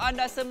untuk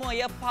anda semua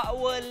ya.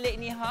 Power leg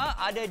ni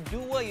ada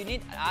 2 unit,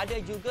 ada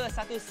juga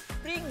 1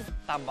 spring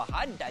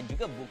tambahan dan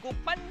juga buku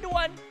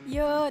panduan.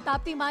 Ya,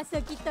 tapi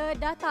masa kita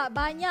dah tak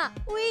banyak.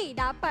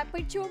 Dapat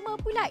percuma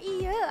pula.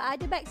 Iya,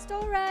 ada beg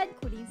storan,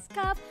 cooling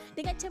scarf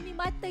dengan cermin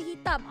mata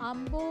hitam.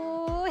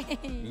 Amboi.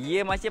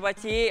 Ya,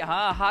 makcik-pakcik,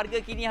 harga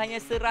kini hanya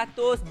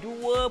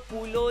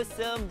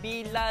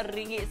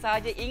RM129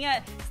 sahaja.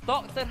 Ingat,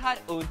 stok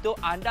terhad untuk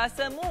anda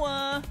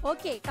semua.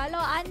 Okey, kalau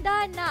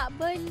anda nak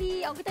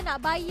beli, orang kata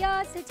nak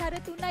bayar secara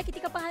tunai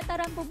ketika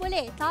penghantaran pun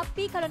boleh.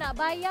 Tapi kalau nak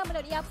bayar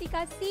melalui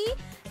aplikasi,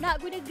 nak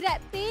guna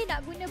GrabPay,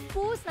 nak guna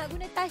Boost, nak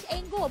guna Touch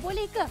and Go,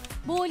 boleh ke?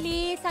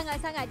 Boleh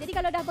sangat-sangat. Jadi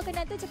kalau dah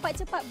berkenan tu,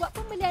 cepat-cepat buat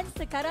pembelian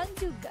sekarang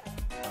juga.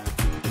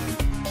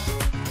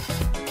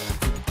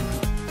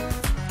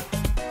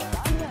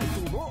 Jangan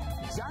sibuk,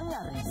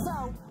 jangan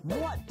risau.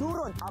 Muat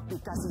turun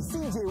aplikasi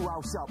CJ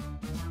Wow Shop.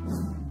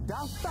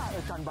 Daftar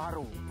akaun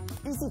baru.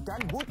 Isikan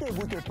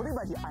butir-butir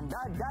peribadi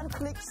anda dan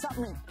klik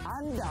submit.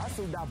 Anda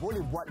sudah boleh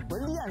buat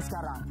belian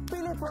sekarang.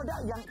 Pilih produk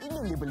yang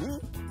ingin dibeli,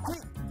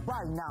 klik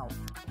buy now.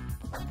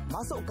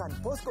 Masukkan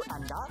postcode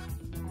anda,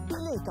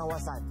 pilih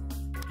kawasan.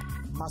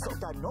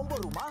 Masukkan nombor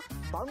rumah,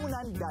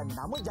 bangunan dan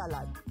nama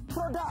jalan.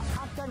 Produk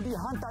akan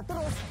dihantar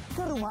terus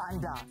ke rumah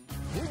anda.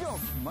 Hidup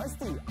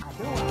mesti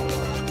ada.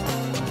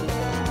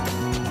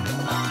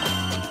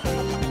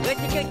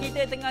 Ketika kita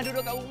anda tengah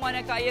duduk kat rumah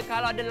ni Kak ya,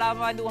 kalau ada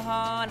laman tu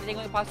nak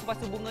tengok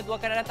pasu-pasu bunga tu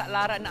kadang-kadang tak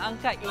larat nak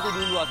angkat, itu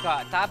dulu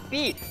Kak.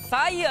 Tapi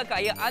saya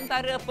Kak ya,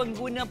 antara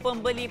pengguna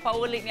pembeli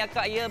powerlift ni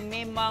Kak ya,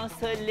 memang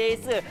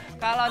selesa.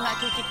 Kalau nak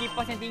cuci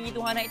kipas yang tinggi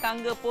tu naik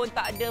tangga pun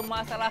tak ada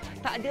masalah,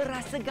 tak ada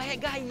rasa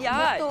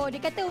gayat-gayat. Betul,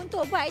 dia kata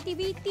untuk buat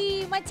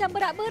aktiviti macam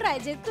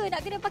berat-berat je ke nak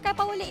kena pakai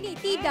powerlift ni?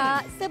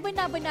 Tidak,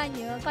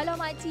 sebenar-benarnya kalau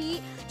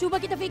makcik cuba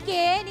kita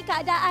fikir ni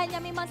keadaan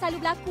yang memang selalu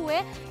berlaku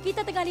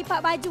kita tengah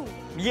lipat baju.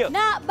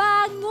 Nak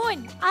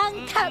bangun,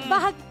 angkat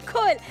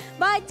bakul.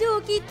 Baju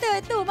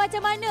kita tu macam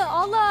mana?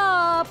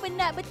 Allah,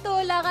 penat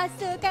betul lah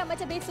rasa kan,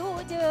 macam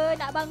besok je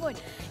nak bangun.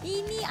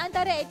 Ini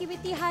antara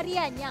aktiviti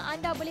harian yang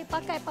anda boleh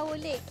pakai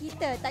powerlift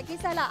kita. Tak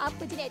kisahlah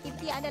apa jenis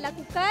aktiviti anda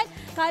lakukan.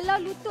 Kalau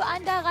lutut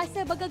anda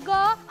rasa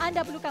bergegar,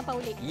 anda perlukan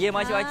powerlift. Ya,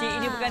 makcik-makcik,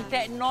 ini bukan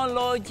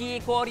teknologi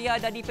Korea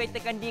dan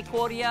dipatentkan di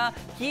Korea.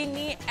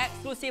 Kini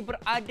eksklusif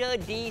berada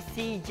di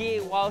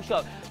CJ Wow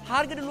Shop.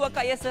 Harga dulu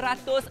Kak ya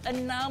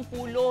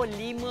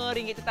RM165,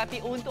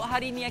 tetapi untuk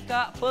hari ni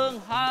Kak,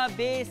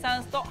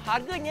 penghabisan stok,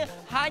 harganya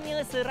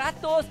hanya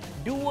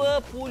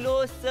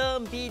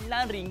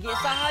RM129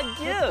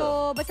 sahaja.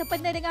 Betul,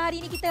 bersempena dengan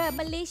hari ini kita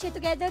Malaysia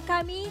Together,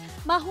 kami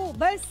mahu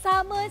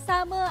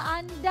bersama-sama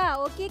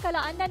anda. Okey, kalau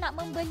anda nak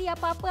membeli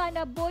apa-apa,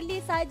 anda boleh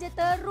saja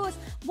terus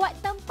buat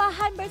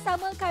tempahan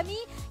bersama kami.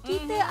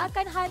 Kita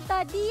akan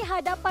hantar di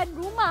hadapan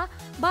rumah,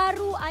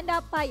 baru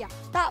anda payah.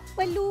 Tak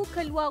perlu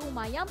keluar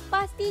rumah. Yang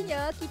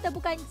pastinya kita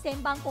bukan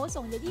sembang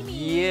kosong je,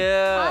 Jimmy.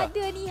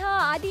 Ada ni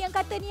ada yang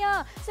kata ni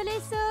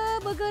selesa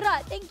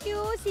bergerak. Thank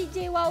you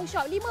CJ Wow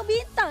Shop. 5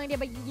 bintang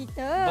dia bagi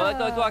kita.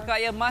 Betul tu Kak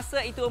ya.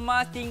 Masa itu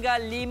Mas tinggal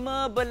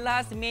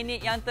 15 minit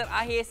yang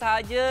terakhir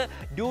sahaja.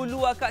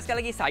 Dulu Kak,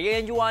 sekali lagi saya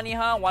yang jual ni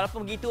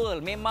walaupun begitu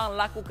memang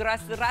laku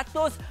keras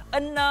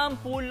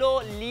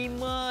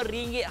RM165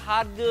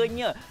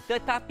 harganya.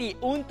 Tetapi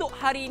untuk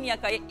hari ini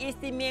Kak ya,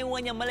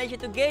 istimewanya Malaysia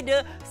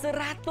Together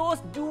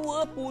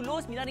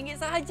RM129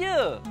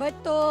 sahaja.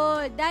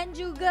 Betul. Dan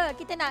juga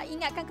kita nak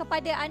ingatkan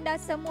kepada anda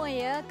semua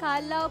ya,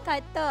 kalau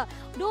kata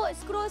duk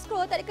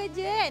scroll-scroll tak ada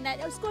kerja nak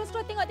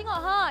scroll-scroll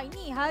tengok-tengok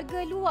ini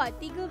harga luar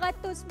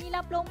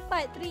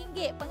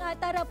RM394,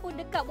 penghantaran pun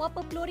dekat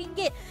berapa puluh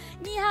ringgit.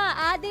 Ni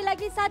ada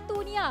lagi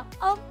satu ni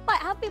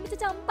hampir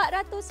macam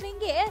RM400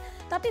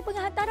 tapi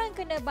penghantaran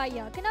kena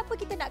bayar. Kenapa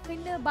kita nak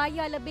kena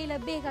bayar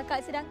lebih-lebih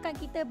Kakak, sedangkan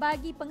kita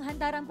bagi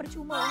penghantaran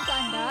percuma untuk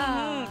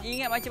anda?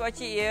 Ingat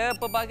makcik-makcik ya,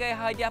 pelbagai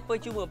hadiah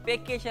percuma,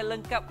 pakej yang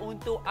lengkap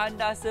untuk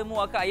anda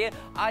semua Kak ya.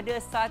 Ada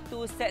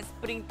satu set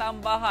spring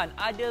tambahan,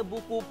 ada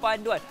buku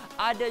panduan,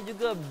 ada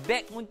juga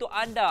beg untuk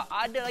anda,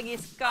 ada lagi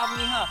scarf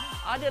ni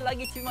ada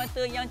lagi cermin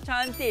yang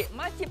cantik.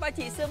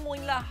 Makcik-makcik, semua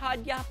inilah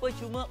hadiah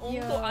percuma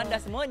untuk anda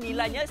semua,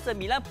 nilainya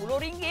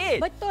RM90.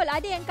 Betul,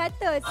 ada yang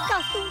kata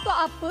scarf tu untuk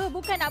apa?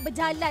 Bukan nak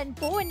berjalan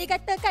pun. Dia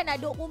katakan nak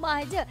duduk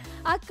rumah aja.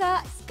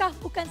 Akak, scarf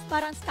bukan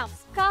sebarang scarf.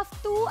 Scarf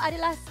tu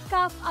adalah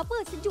scarf apa?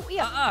 Sejuk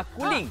ya?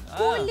 Cooling.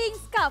 Cooling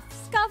scarf.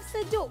 Scarf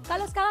sejuk.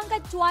 Kalau sekarang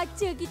kan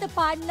cuaca kita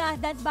panas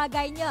dan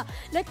sebagainya.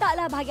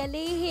 Letaklah bahagian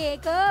leher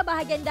ke,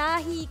 bahagian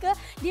dahi ke,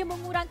 dia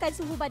mengurangkan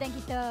suhu badan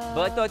kita.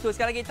 Betul tu.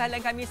 Sekali lagi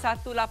talian kami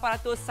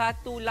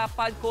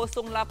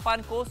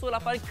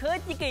 1800-1808-0808.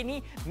 Ketika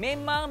ini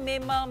memang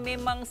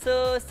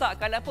sesak.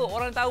 Kenapa?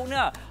 Orang tahu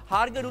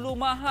harga dulu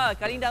mahal,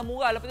 kali dah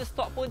murah, lepas tu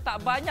stok pun tak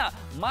banyak.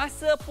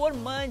 Masa pun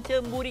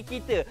mencemburi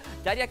kita.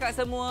 Jadi akak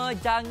semua,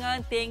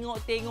 jangan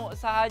tengok-tengok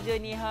sahaja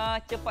ni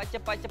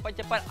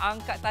cepat-cepat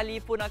angkat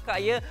telefon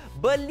akak ya.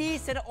 Beli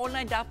secara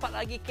online dapat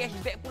lagi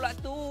cashback pula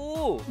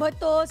tu.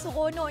 Betul,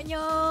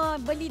 seronoknya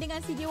beli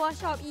dengan CJ Wow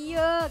Shop.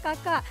 Ya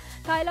kakak,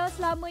 kalau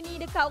selama ni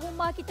dekat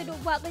rumah kita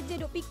duk buat kerja,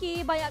 duk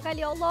fikir banyak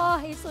kali,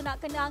 Allah esok nak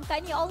kena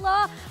angkat ni,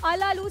 Allah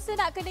alah lusa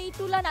nak kena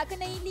itulah, nak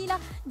kena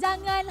inilah.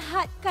 Jangan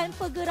hadkan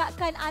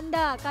pergerakan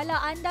anda. Kalau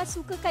anda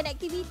sukakan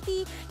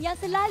aktiviti yang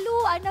selalu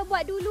anda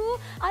buat dulu,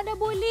 anda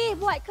boleh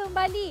buat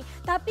kembali.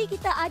 Tapi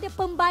kita ada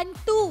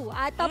pembantu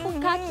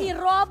ataupun kaki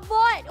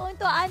robot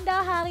untuk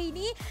anda hari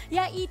ini,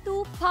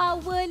 iaitu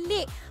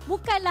powerlift.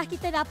 Bukanlah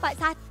kita dapat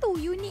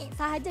satu unit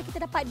sahaja,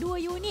 kita dapat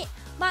 2 unit.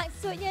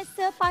 Maksudnya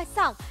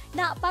sepasang.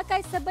 Nak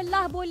pakai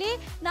sebelah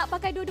boleh, nak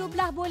pakai dua-dua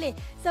belah boleh.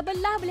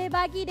 Sebelah boleh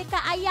bagi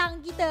dekat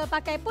ayang kita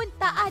pakai pun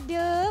tak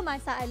ada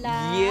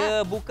masalah. Ya,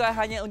 bukan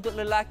hanya untuk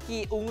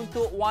lelaki,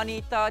 untuk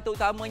wanita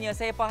terutamanya.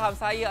 Saya faham,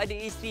 saya ada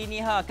isteri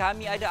ni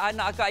kami ada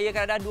anak akak ya,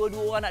 kadang-kadang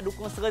dua-dua orang nak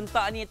dukung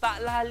serentak ni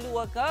tak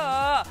lalu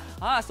akak.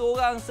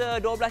 Seorang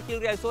 12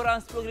 kg, seorang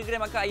 10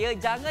 kg akak ya.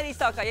 Jangan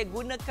risau akak ya,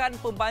 gunakan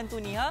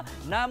pembantu ni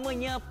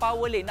namanya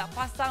powerlift. Nak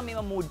pasang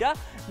memang mudah,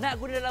 nak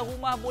guna dalam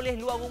rumah boleh,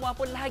 luar rumah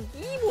pun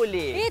lagi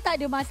boleh.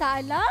 Tak ada masalah.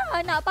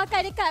 masalah. Nak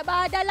pakai dekat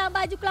dalam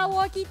baju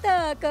kelawar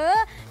kita ke,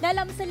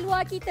 dalam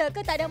seluar kita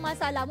ke, tak ada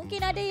masalah.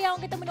 Mungkin ada yang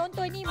orang kata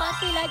menonton ni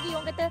masih lagi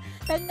orang kata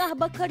tengah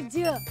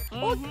bekerja.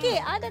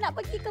 Okey, anda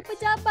nak pergi ke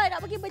pejabat,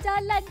 nak pergi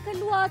berjalan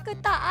keluar ke,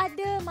 tak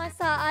ada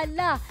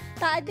masalah.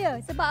 Tak ada.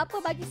 Sebab apa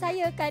bagi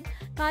saya kan,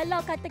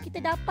 kalau kata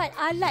kita dapat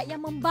alat yang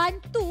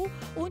membantu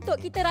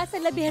untuk kita rasa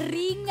lebih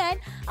ringan,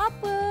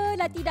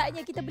 apalah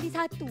tidaknya kita beli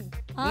satu.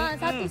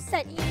 Satu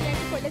set ini yang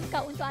cukup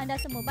lengkap untuk anda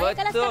semua.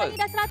 Baiklah, sekarang ini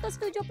dah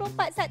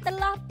 174 set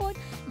telah pun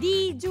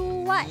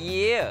dijual.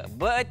 Ya,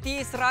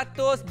 berarti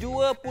 126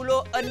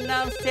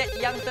 set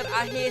yang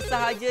terakhir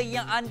sahaja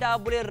yang anda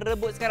boleh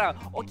rebut sekarang.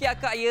 Okey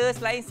akak ya,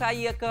 selain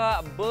saya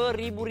akak,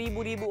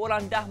 beribu-ribu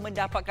orang dah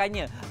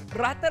mendapatkannya.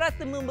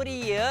 Rata-rata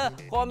memberi ya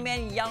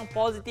komen yang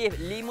positif.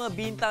 5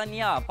 bintang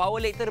ni.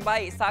 Powerleg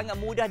terbaik, sangat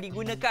mudah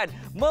digunakan,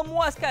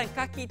 memuaskan,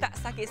 kaki tak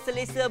sakit,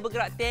 selesa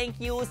bergerak.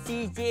 Thank you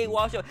CJ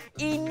Wow Shop.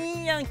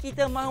 Ini yang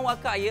kita mahu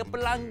akak ya,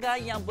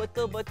 pelanggan yang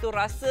betul-betul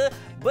rasa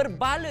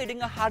berbaloi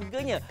dengan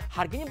harganya.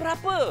 Harganya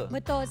berapa?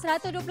 Betul,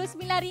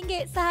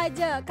 RM129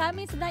 sahaja.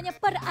 Kami sebenarnya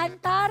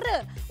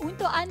perantara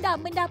untuk anda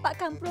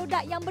mendapatkan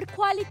produk yang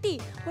berkualiti,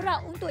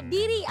 produk untuk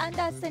diri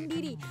anda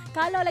sendiri.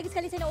 Kalau lagi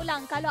sekali saya nak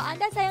ulang, kalau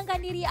anda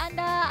sayangkan diri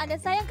anda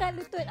sayangkan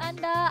lutut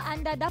anda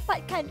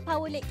dapatkan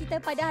Powerleg kita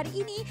pada hari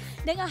ini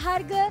dengan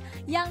harga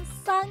yang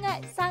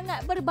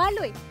sangat-sangat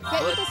berbaloi,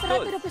 iaitu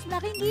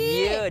RM129.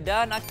 Ya,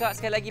 dan akak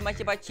sekali lagi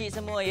makcik-pakcik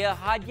semua ya,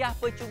 hadiah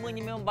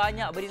percumanya memang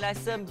banyak, bernilai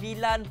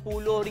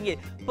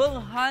RM90.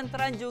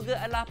 Penghantaran juga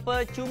adalah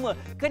percuma.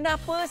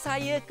 Kenapa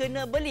saya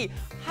kena beli?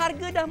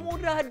 Harga dah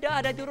murah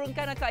dah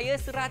turunkan akak ya,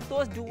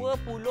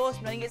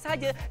 RM129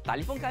 saja.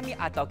 Telefon kami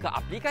atau ke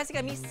aplikasi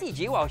kami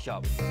CJ Wow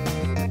Shop.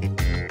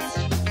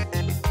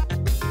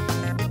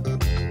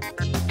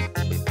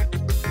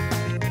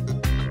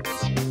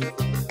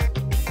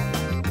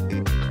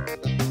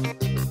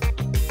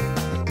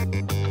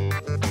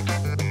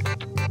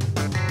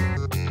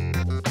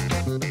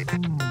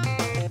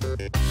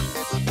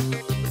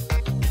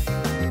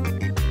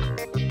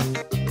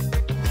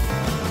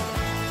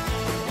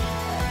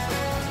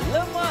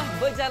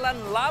 Berjalan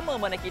lama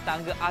menaiki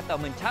tangga atau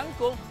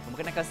mencangkung,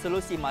 memperkenalkan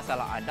solusi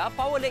masalah anda,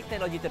 Powerleg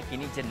teknologi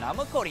terkini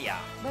jenama Korea.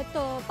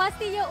 Betul.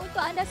 Pastinya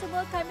untuk anda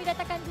semua kami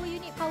datangkan 2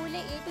 unit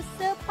Powerleg, iaitu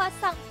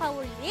sepasang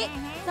Powerleg,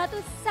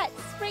 satu set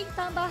spring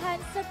tambahan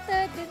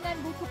serta dengan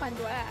buku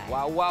panduan.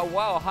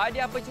 Wow.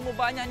 Hadiah percuma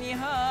banyak ni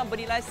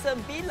bernilai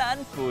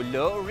RM90.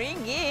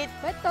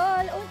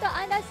 Betul. Untuk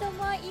anda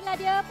semua, inilah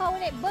dia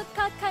Powerleg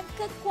bekalkan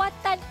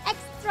kekuatan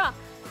ekstra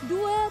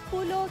 20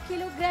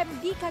 kg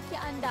di kaki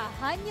anda,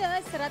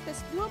 hanya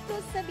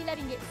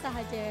RM129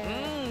 sahaja.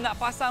 Nak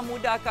pasang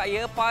mudah kak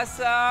ya,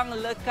 pasang,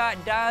 lekat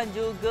dan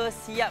juga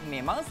siap,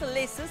 memang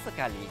selesa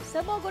sekali.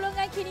 Semua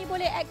golongan kini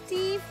boleh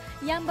aktif,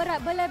 yang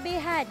berat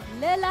berlebihan,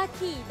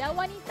 lelaki dan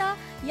wanita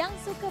yang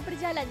suka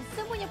berjalan,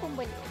 semuanya pun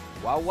boleh.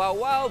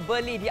 Wow,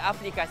 beli di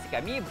aplikasi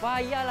kami,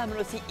 bayarlah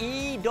menerusi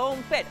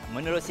e-dompet,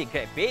 menerusi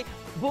GrabPay,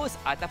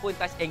 Boost ataupun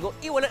Touch and Go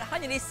e-wallet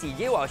hanya di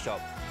CJ Wow Shop.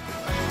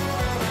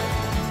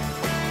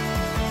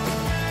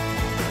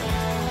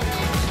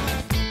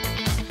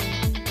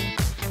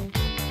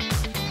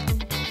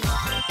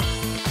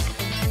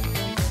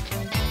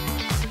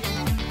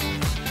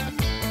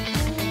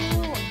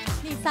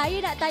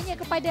 Saya nak tanya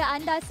kepada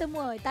anda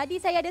semua. Tadi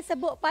saya ada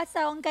sebut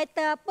pasal orang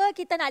kata apa,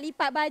 kita nak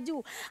lipat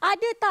baju.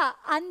 Ada tak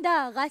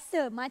anda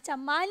rasa macam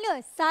mana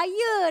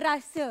saya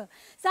rasa?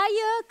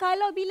 Saya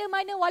kalau bila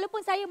mana, walaupun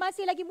saya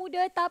masih lagi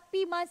muda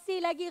tapi masih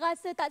lagi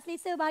rasa tak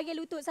selesa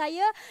bahagian lutut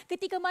saya.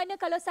 Ketika mana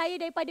kalau saya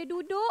daripada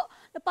duduk,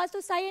 lepas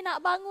tu saya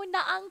nak bangun,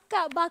 nak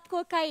angkat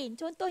bakul kain.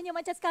 Contohnya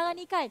macam sekarang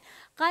ni kan.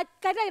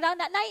 Kadang-kadang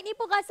nak naik ni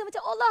pun rasa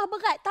macam Allah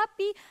berat.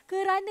 Tapi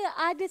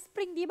kerana ada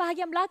spring di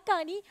bahagian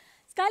belakang ni,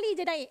 sekali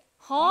je naik.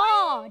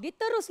 Dia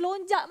terus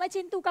lonjak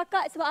macam tu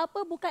kakak. Sebab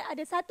apa? Bukan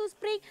ada satu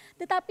spring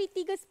tetapi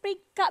 3 spring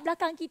kat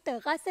belakang kita.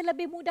 Rasa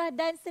lebih mudah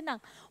dan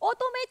senang.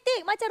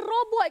 Automatik macam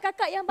robot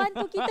kakak yang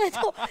bantu kita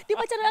tu. Dia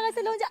macam nak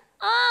rasa lonjak.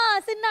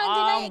 Senang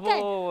je naik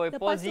kan.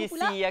 Lepas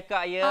posisi ya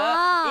kak ya.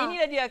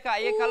 Inilah dia kak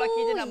ya. Kalau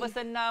kita nak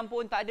bersenam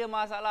pun tak ada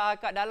masalah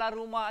kak. Dalam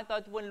rumah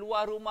ataupun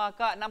luar rumah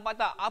kak.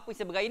 Nampak tak apa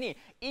yang bergaya ni?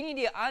 Ini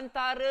dia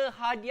antara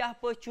hadiah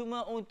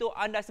percuma untuk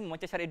anda semua.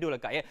 Macam syariah dulu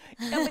kak ya.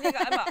 Yang penting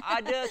kak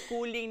ada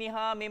cooling ni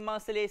memang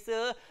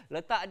selesa,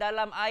 letak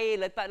dalam air,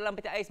 letak dalam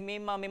peti ais,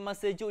 memang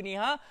sejuk ni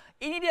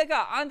Ini dia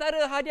kak,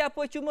 antara hadiah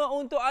percuma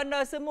untuk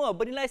anda semua.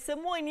 Bernilai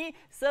semua ini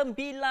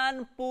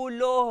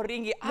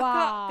RM90.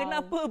 Akak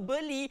kenapa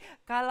beli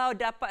kalau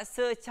dapat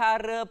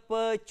secara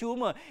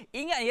percuma?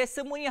 Ingat ya,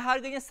 semua ini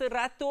harganya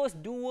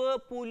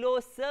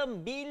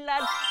RM129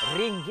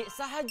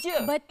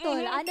 sahaja.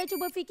 Betul. Anda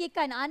cuba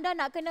fikirkan, anda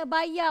nak kena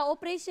bayar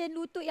operasi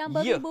lutut yang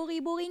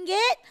beribu-ribu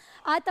ringgit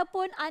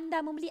ataupun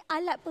anda membeli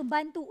alat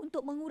pembantu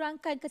untuk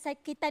mengurangkan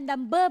kesakitan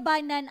dan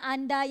bebanan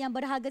anda yang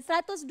berharga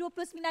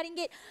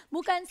RM129.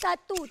 Bukan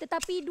satu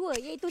tetapi dua,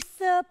 iaitu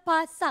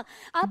sepasang.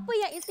 Apa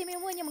yang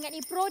istimewanya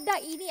mengenai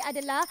produk ini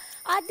adalah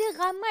ada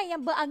ramai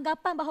yang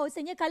beranggapan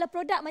bahawasanya kalau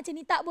produk macam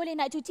ni tak boleh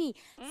nak cuci.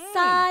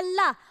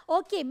 Salah.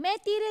 Okey,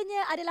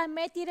 materialnya adalah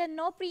material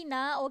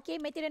neoprena.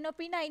 Okey, material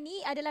neoprena ini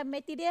adalah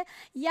material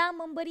yang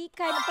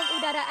memberikan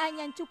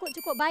pengudaraan yang cukup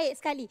baik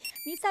sekali.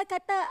 Misal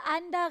kata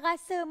anda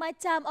rasa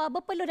macam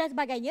berpeluh dan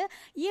sebagainya,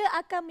 ia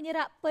akan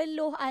menyerap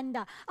peluh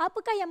anda.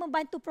 Apakah yang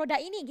membantu produk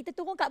ini? Kita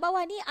turun kat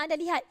bawah ni, anda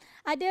lihat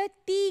ada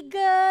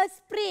 3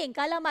 spring.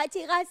 Kalau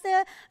makcik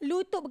rasa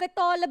lutut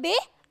bergetar lebih,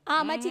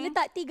 makcik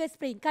letak 3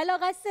 spring. Kalau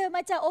rasa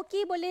macam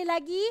okey,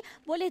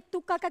 boleh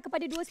tukarkan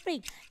kepada 2 spring.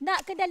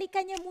 Nak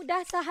kendalikannya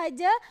mudah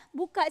sahaja,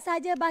 buka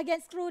sahaja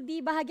bahagian skru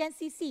di bahagian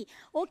sisi.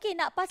 Okey,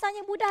 nak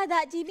pasangnya mudah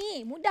tak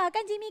Jimmy? Mudah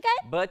kan Jimmy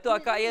kan? Betul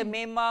akak ya,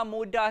 memang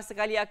mudah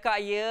sekali akak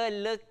ya.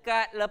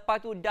 Lekat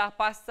lepas tu dah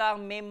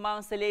pasang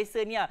memang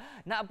selesa ni.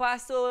 Nak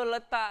basuh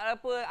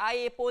letak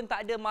air pun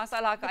tak ada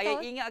masalah akak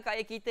ya. Ingat akak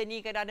ya, kita ni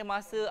kadang ada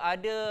masa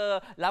ada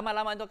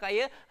laman-laman tu akak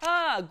ya.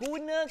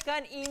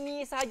 Gunakan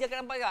ini sahaja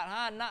kan, nampak tak?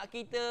 Nak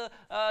kita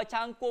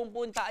cangkung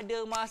pun tak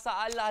ada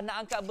masalah,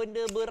 nak angkat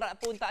benda berat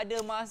pun tak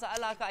ada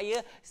masalah kak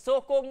ya.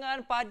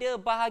 Sokongan pada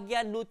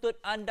bahagian lutut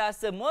anda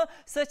semua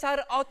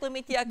secara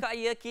automatik kak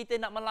ya, kita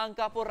nak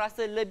melangkah pun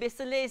rasa lebih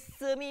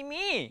selesa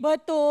Mimi.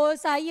 Betul,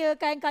 saya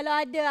kan kalau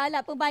ada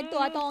alat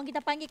pembantu atau orang kita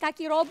panggil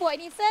kaki robot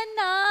ni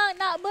senang.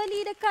 Nak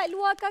beli dekat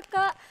luar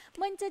kakak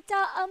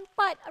mencecah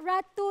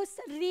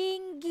RM400.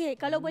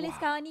 Kalau boleh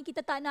sekarang ni kita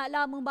tak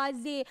naklah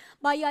membazir,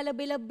 bayar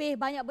lebih-lebih,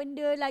 banyak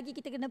benda lagi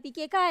kita kena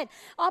fikirkan.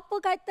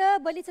 Apa kata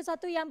beli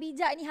sesuatu yang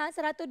bijak ni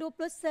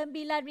RM129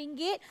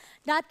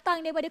 datang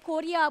daripada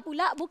Korea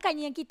pula,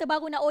 bukannya yang kita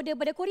baru nak order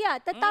daripada Korea,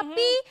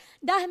 tetapi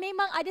dah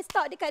memang ada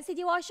stok dekat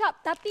CJ Wow Shop,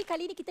 tapi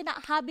kali ni kita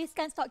nak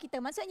habiskan stok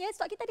kita. Maksudnya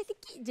stok kita ada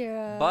sikit je.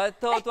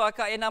 Betul tu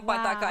akak ya,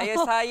 nampak tak akak ya,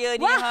 saya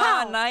ni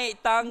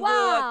naik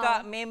tangga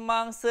akak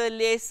memang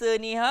selesa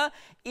ni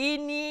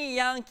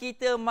Ini yang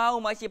kita mahu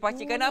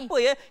makcik-pakcik. Kenapa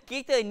ya?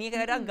 Kita ni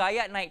kadang-kadang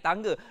gayat naik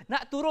tangga.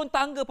 Nak turun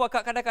tangga pun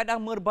akak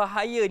kadang-kadang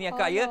berbahaya ni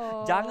akak ya.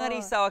 Jangan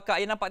risau akak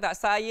ya, nampak tak?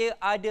 Saya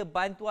ada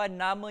bantuan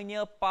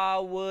namanya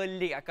Power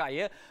Lift akak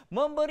ya.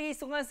 Memberi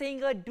sokongan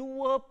sehingga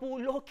 20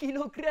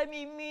 kg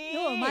Mimi.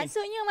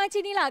 Maksudnya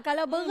macam ni lah.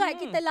 Kalau berat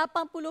kita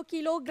 80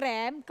 kg,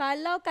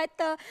 kalau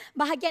kata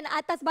bahagian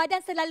atas badan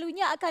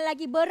selalunya akan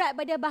lagi berat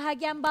pada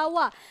bahagian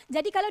bawah.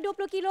 Jadi kalau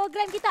 20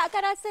 kg kita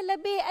akan rasa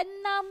lebih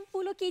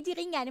 60 kg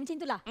ringan. Macam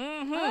itulah.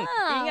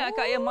 Ingat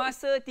kak ya,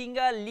 masa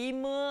tinggal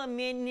 5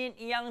 minit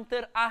yang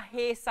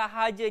terakhir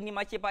sahaja ni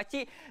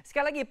makcik-pakcik.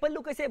 Sekali lagi,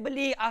 perlu ke saya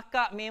beli?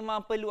 Akak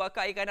memang perlu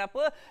akak ya.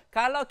 Kenapa?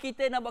 Kalau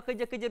kita nak buat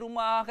kerja-kerja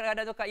rumah,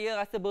 kadang-kadang tu kak ya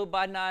rasa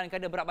bebanan,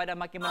 kadang berat badan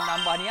makin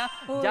menambah ni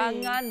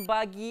jangan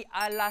bagi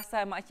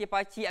alasan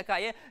makcik-pakcik akak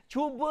ya.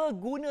 Cuba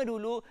guna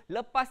dulu.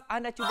 Lepas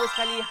anda cuba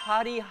sekali,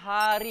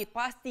 hari-hari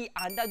pasti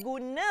anda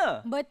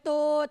guna.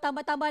 Betul.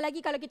 Tambah-tambah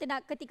lagi kalau kita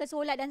nak ketika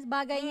solat dan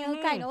sebagainya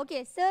kan.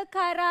 Okey,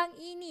 sekarang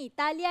ini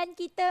talian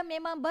kita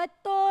memang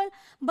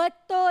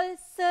betul-betul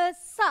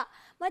sesak.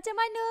 Macam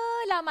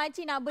manalah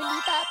makcik nak beli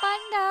tak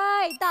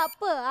pandai. Tak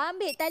apa,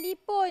 ambil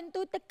telefon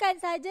tu, tekan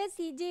saja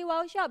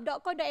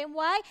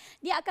cjwowshop.com.my.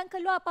 Dia akan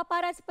keluar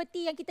paparan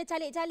seperti yang kita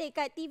calik-calik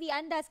kat TV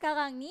anda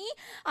sekarang ni.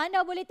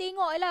 Anda boleh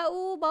tengoklah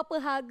berapa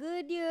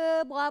harga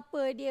dia,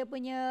 berapa dia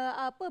punya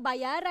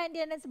bayaran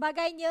dia dan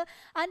sebagainya.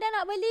 Anda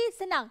nak beli,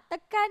 senang.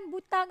 Tekan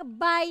butang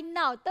buy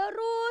now.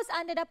 Terus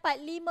anda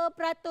dapat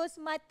 5%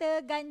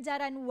 mata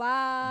ganjaran.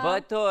 Wow.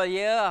 Betul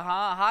ya.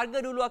 Harga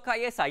dulu akak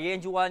ya, saya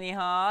yang jual ni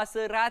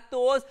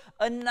RM165.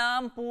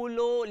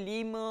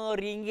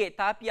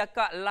 Tapi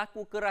akak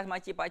laku keras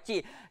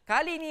makcik-pakcik.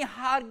 Kali ni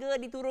harga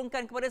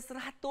diturunkan kepada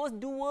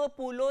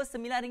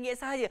RM129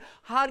 sahaja.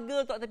 Harga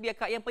untuk tepi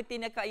akak. Yang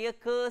penting akak ya,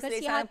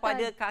 keselesaan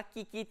pada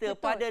kaki kita,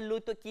 pada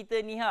lutut kita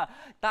ni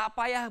Tak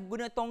payah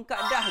guna tongkat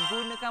dah,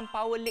 gunakan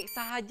power leg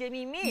sahaja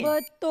Mimi.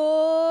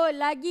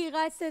 Betul. Lagi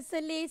rasa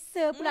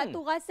selesa pula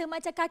tu, rasa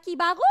macam kaki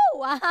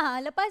baru.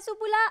 Lepas tu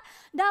pula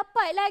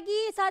dapat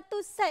lagi satu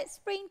set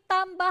spring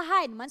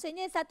tambahan.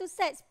 Maksudnya satu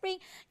set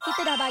spring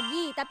kita dah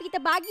bagi, tapi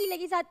kita bagi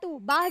lagi satu.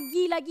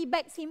 Bagi lagi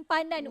beg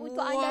simpanan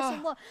untuk anda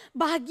semua.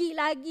 Bagi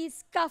lagi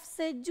scarf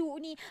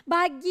sejuk ni.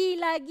 Bagi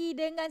lagi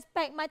dengan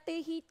spek mata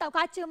hitam,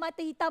 kaca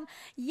mata hitam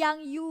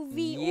yang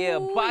UV.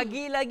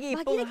 Bagi lagi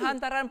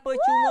penghantaran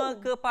percuma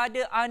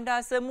kepada anda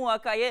semua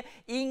akak ya.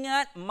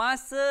 Ingat,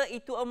 masa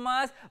itu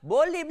emas.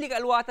 Boleh beli kat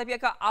luar, tapi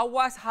akak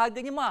awas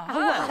harganya mahal.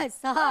 Awas.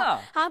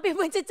 Hampir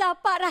mencecah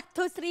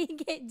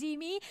RM400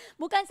 Jimmy.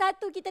 Bukan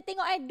satu kita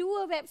tengok,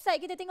 dua website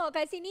kita tengok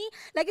kat sini.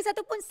 Lagi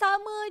satu pun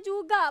sama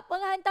juga.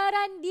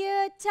 Penghantaran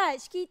dia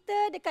charge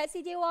kita dekat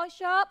CJ Wow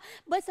Shop.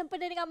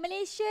 bersempena dengan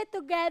Malaysia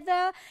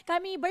Together.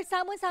 Kami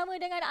bersama-sama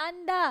dengan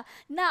anda.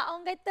 Nak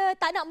orang kata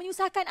tak nak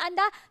menyusahkan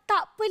anda,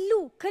 tak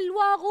perlu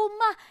keluar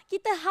rumah.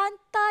 Kita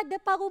hantar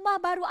depan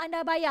rumah baru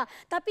anda bayar.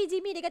 Tapi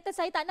Jimmy dia kata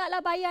saya tak naklah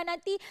bayar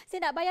nanti,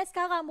 saya nak bayar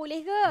sekarang,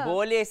 boleh ke?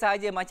 Boleh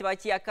saja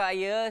makcik-makcik akak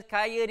ya.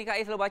 Kaya ni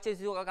kak selalu baca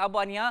surat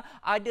khabar ni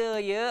ada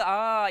ya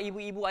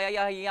ibu-ibu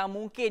ayah-ayah yang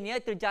mungkin ya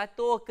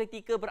terjatuh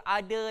ketika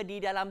berada di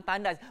dalam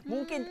tandas.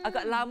 Mungkin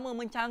agak lama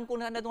mencangkung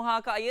tandas tu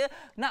akak ya.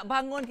 Nak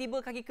bangun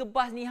tiba kaki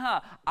kebas ni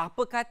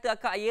Apa kata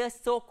akak ya,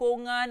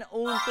 sokongan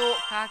untuk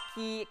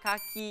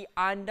kaki-kaki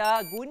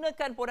anda.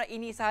 Gunakan produk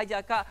ini sahaja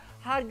akak.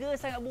 Harga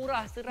sangat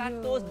murah,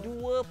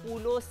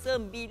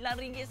 RM129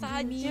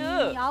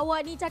 sahaja. Awak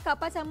ni cakap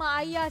pasal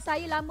mak ayah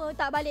saya lama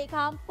tak balik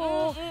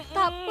kampung.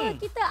 Tak apa,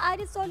 kita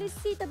ada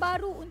solusi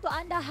terbaru untuk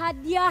anda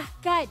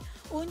hadiahkan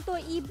untuk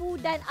ibu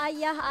dan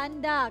ayah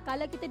anda.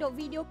 Kalau kita duk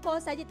video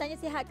call saja tanya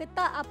sihat ke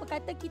tak, apa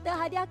kata kita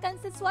hadiahkan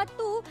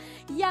sesuatu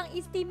yang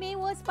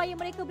istimewa supaya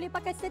mereka boleh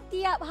pakai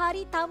setiap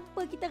hari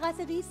tanpa kita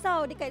rasa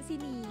risau dekat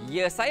sini.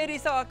 Ya, saya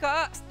risau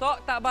akak.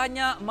 Stok tak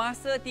banyak,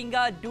 masa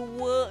tinggal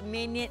 2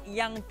 minit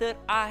yang terakhir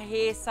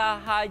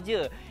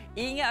sahaja.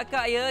 Ingat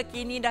akak ya,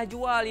 kini dah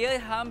jual ya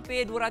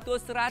hampir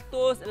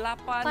 181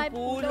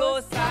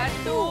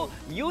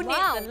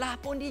 unit telah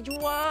pun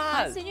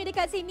dijual. Maksudnya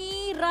dekat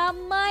sini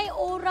ramai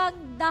orang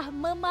dah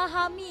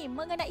memahami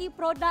mengenai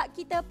produk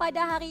kita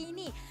pada hari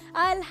ini.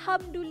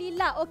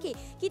 Alhamdulillah. Okey,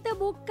 kita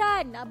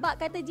bukan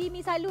bak kata Jimmy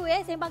selalu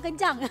sembang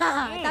kencang.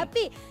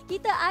 Tapi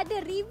kita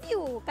ada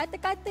review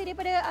kata-kata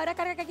daripada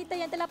rakan-rakan kita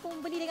yang telah pun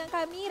beli dengan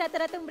kami.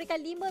 Rata-rata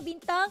memberikan 5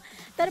 bintang.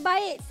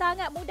 Terbaik,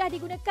 sangat mudah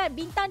digunakan.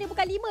 Bintang dia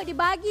bukan 5, dia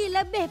bagi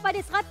lebih pada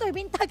 100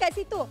 bintang kat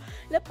situ.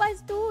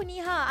 Lepas tu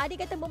ni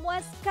adik kata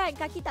memuaskan,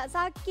 kaki tak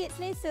sakit,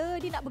 selesa,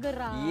 dia nak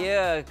bergerak.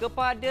 Ya,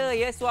 kepada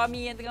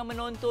suami yang tengah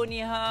menonton ni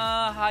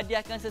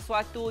hadiahkan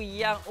sesuatu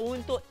yang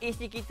untuk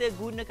isteri kita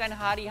gunakan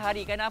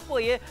hari-hari.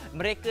 Kenapa ya?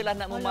 Mereka lah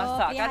nak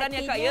memasak. Kadang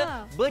ni akak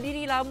ya,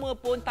 berdiri lama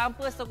pun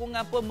tanpa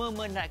sokongan pun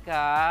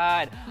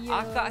memenatkan.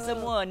 Akak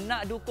semua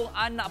nak dukung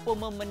anak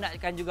pun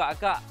memenatkan juga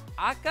akak.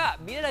 Akak,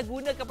 bila dah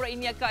gunakan produk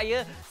ini akak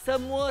ya,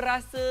 semua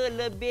rasa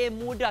lebih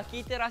mudah.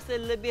 Kita rasa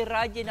lebih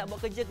rajin nak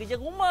buat kerja-kerja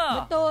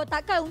rumah. Betul,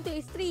 takkan untuk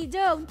isteri je.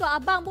 Untuk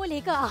abang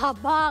boleh ke?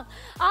 Abang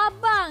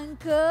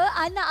ke?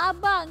 Anak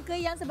abang ke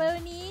yang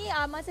sebelum ni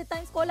masa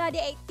time sekolah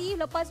dia aktif,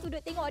 lepas tu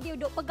duk tengok dia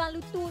duk pegang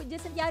lutut je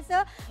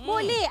sentiasa.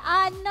 Boleh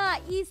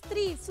anak,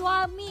 isteri,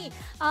 suami,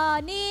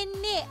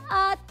 nenek,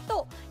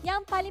 atuk.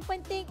 Yang paling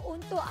penting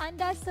untuk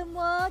anda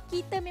semua,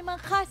 kita memang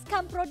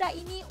khaskan produk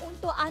ini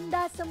untuk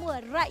anda semua,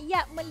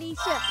 rakyat Malaysia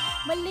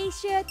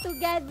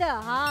Together.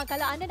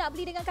 Kalau anda nak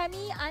beli dengan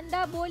kami,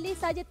 anda boleh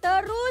saja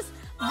terus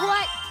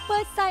buat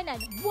pesanan,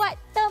 buat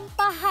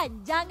tempahan.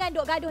 Jangan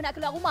duk gaduh nak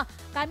keluar rumah.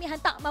 Kami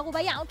hantar baru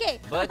bayar, okey?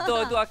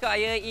 Betul tu akak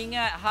ya.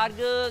 Ingat,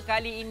 harga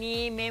kali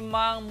ini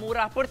memang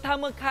murah.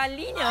 Pertama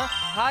kalinya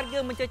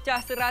harga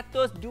mencecah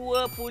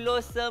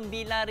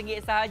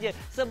RM129 sahaja.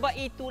 Sebab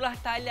itulah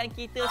talian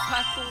kita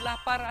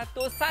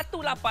 1800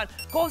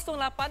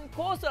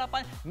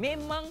 1808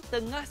 memang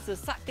tengah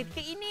sesak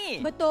ketika ini.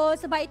 Betul,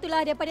 sebab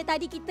itulah daripada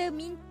tadi kita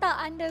minta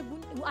anda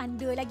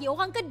lagi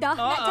orang Kedah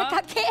nak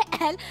cakap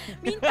KL,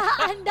 minta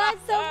anda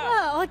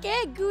semua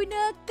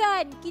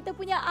gunakan kita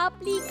punya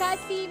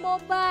aplikasi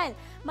mobile.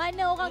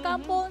 Mana orang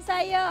kampung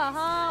saya,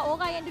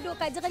 orang yang duduk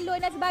kat Jerelon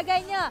dan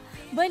sebagainya,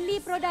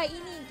 beli produk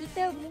ini.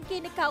 Kita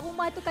mungkin dekat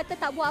rumah tu kata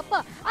tak buat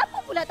apa.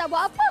 Apa pula tak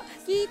buat apa?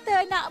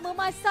 Kita nak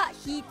memasak,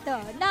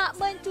 kita nak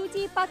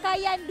mencuci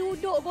pakaian,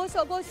 duduk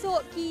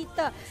gosok-gosok,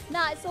 kita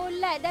nak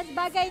solat dan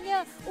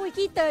sebagainya.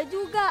 Kita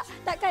juga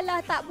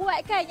takkanlah tak buat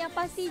kan. Yang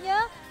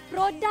pastinya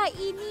produk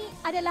ini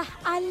adalah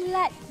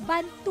alat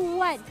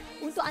bantuan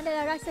untuk anda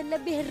rasa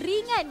lebih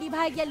ringan di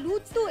bahagian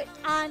lutut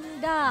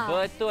anda.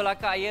 Betul lah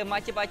kak ya.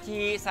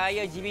 Makcik-pakcik,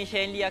 saya Jimmy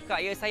Shanley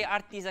akak ya. Saya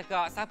artis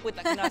akak. Siapa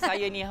tak kenal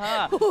saya ni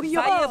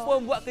Saya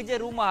pun buat kerja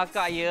rumah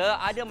akak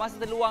ya. Ada masa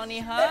terluang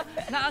ni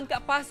nak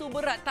angkat pasu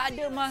berat tak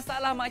ada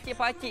masalah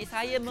makcik-pakcik.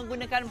 Saya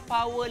menggunakan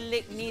power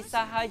leg ni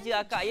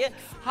sahaja akak ya.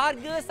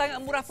 Harga sangat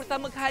murah,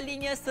 pertama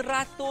kalinya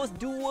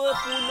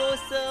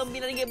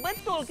RM129.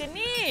 Betul ke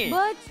ni?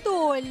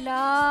 Betul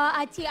lah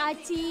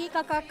acik-acik,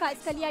 kakak-kakak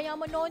sekalian yang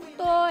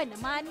menonton.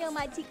 Mana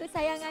makcik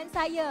kesayangan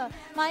saya?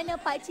 Mana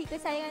pakcik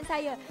kesayangan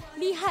saya?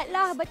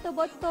 Lihatlah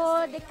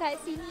betul-betul dekat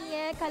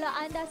sini kalau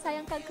anda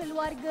sayangkan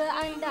keluarga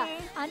anda,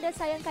 anda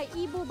sayangkan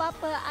ibu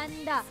bapa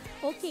anda.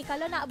 Okey,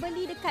 kalau nak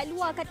beli dekat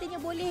luar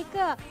katanya boleh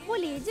ke?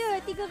 Boleh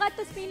je,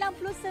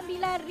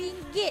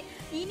 RM399.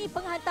 Ini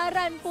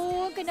penghantaran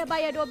pun kena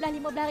bayar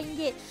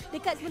RM12-15.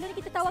 Dekat sebelum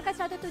ni kita tawarkan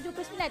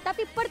RM179.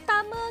 Tapi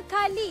pertama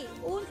kali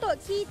untuk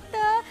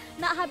kita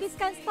nak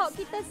habiskan stok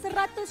kita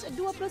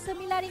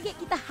RM129,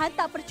 kita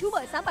hantar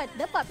percuma sampai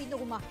depan pintu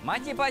rumah.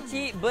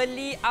 Makcik-pakcik,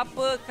 beli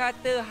apa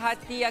kata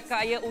hati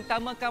akak ya.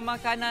 Utamakan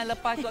makanan,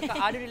 lepas tu akak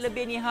ada duit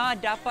lebih ni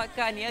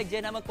dapatkan ya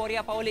jenama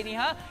Korea Powerlink ni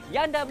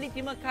Yang dah beli,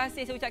 terima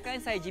kasih saya ucapkan.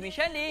 Saya Jimmy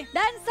Shanley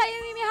dan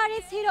saya Mimi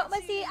Haris. Hidup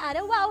mesti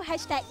ada wow.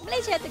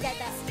 #Malaysia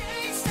Together.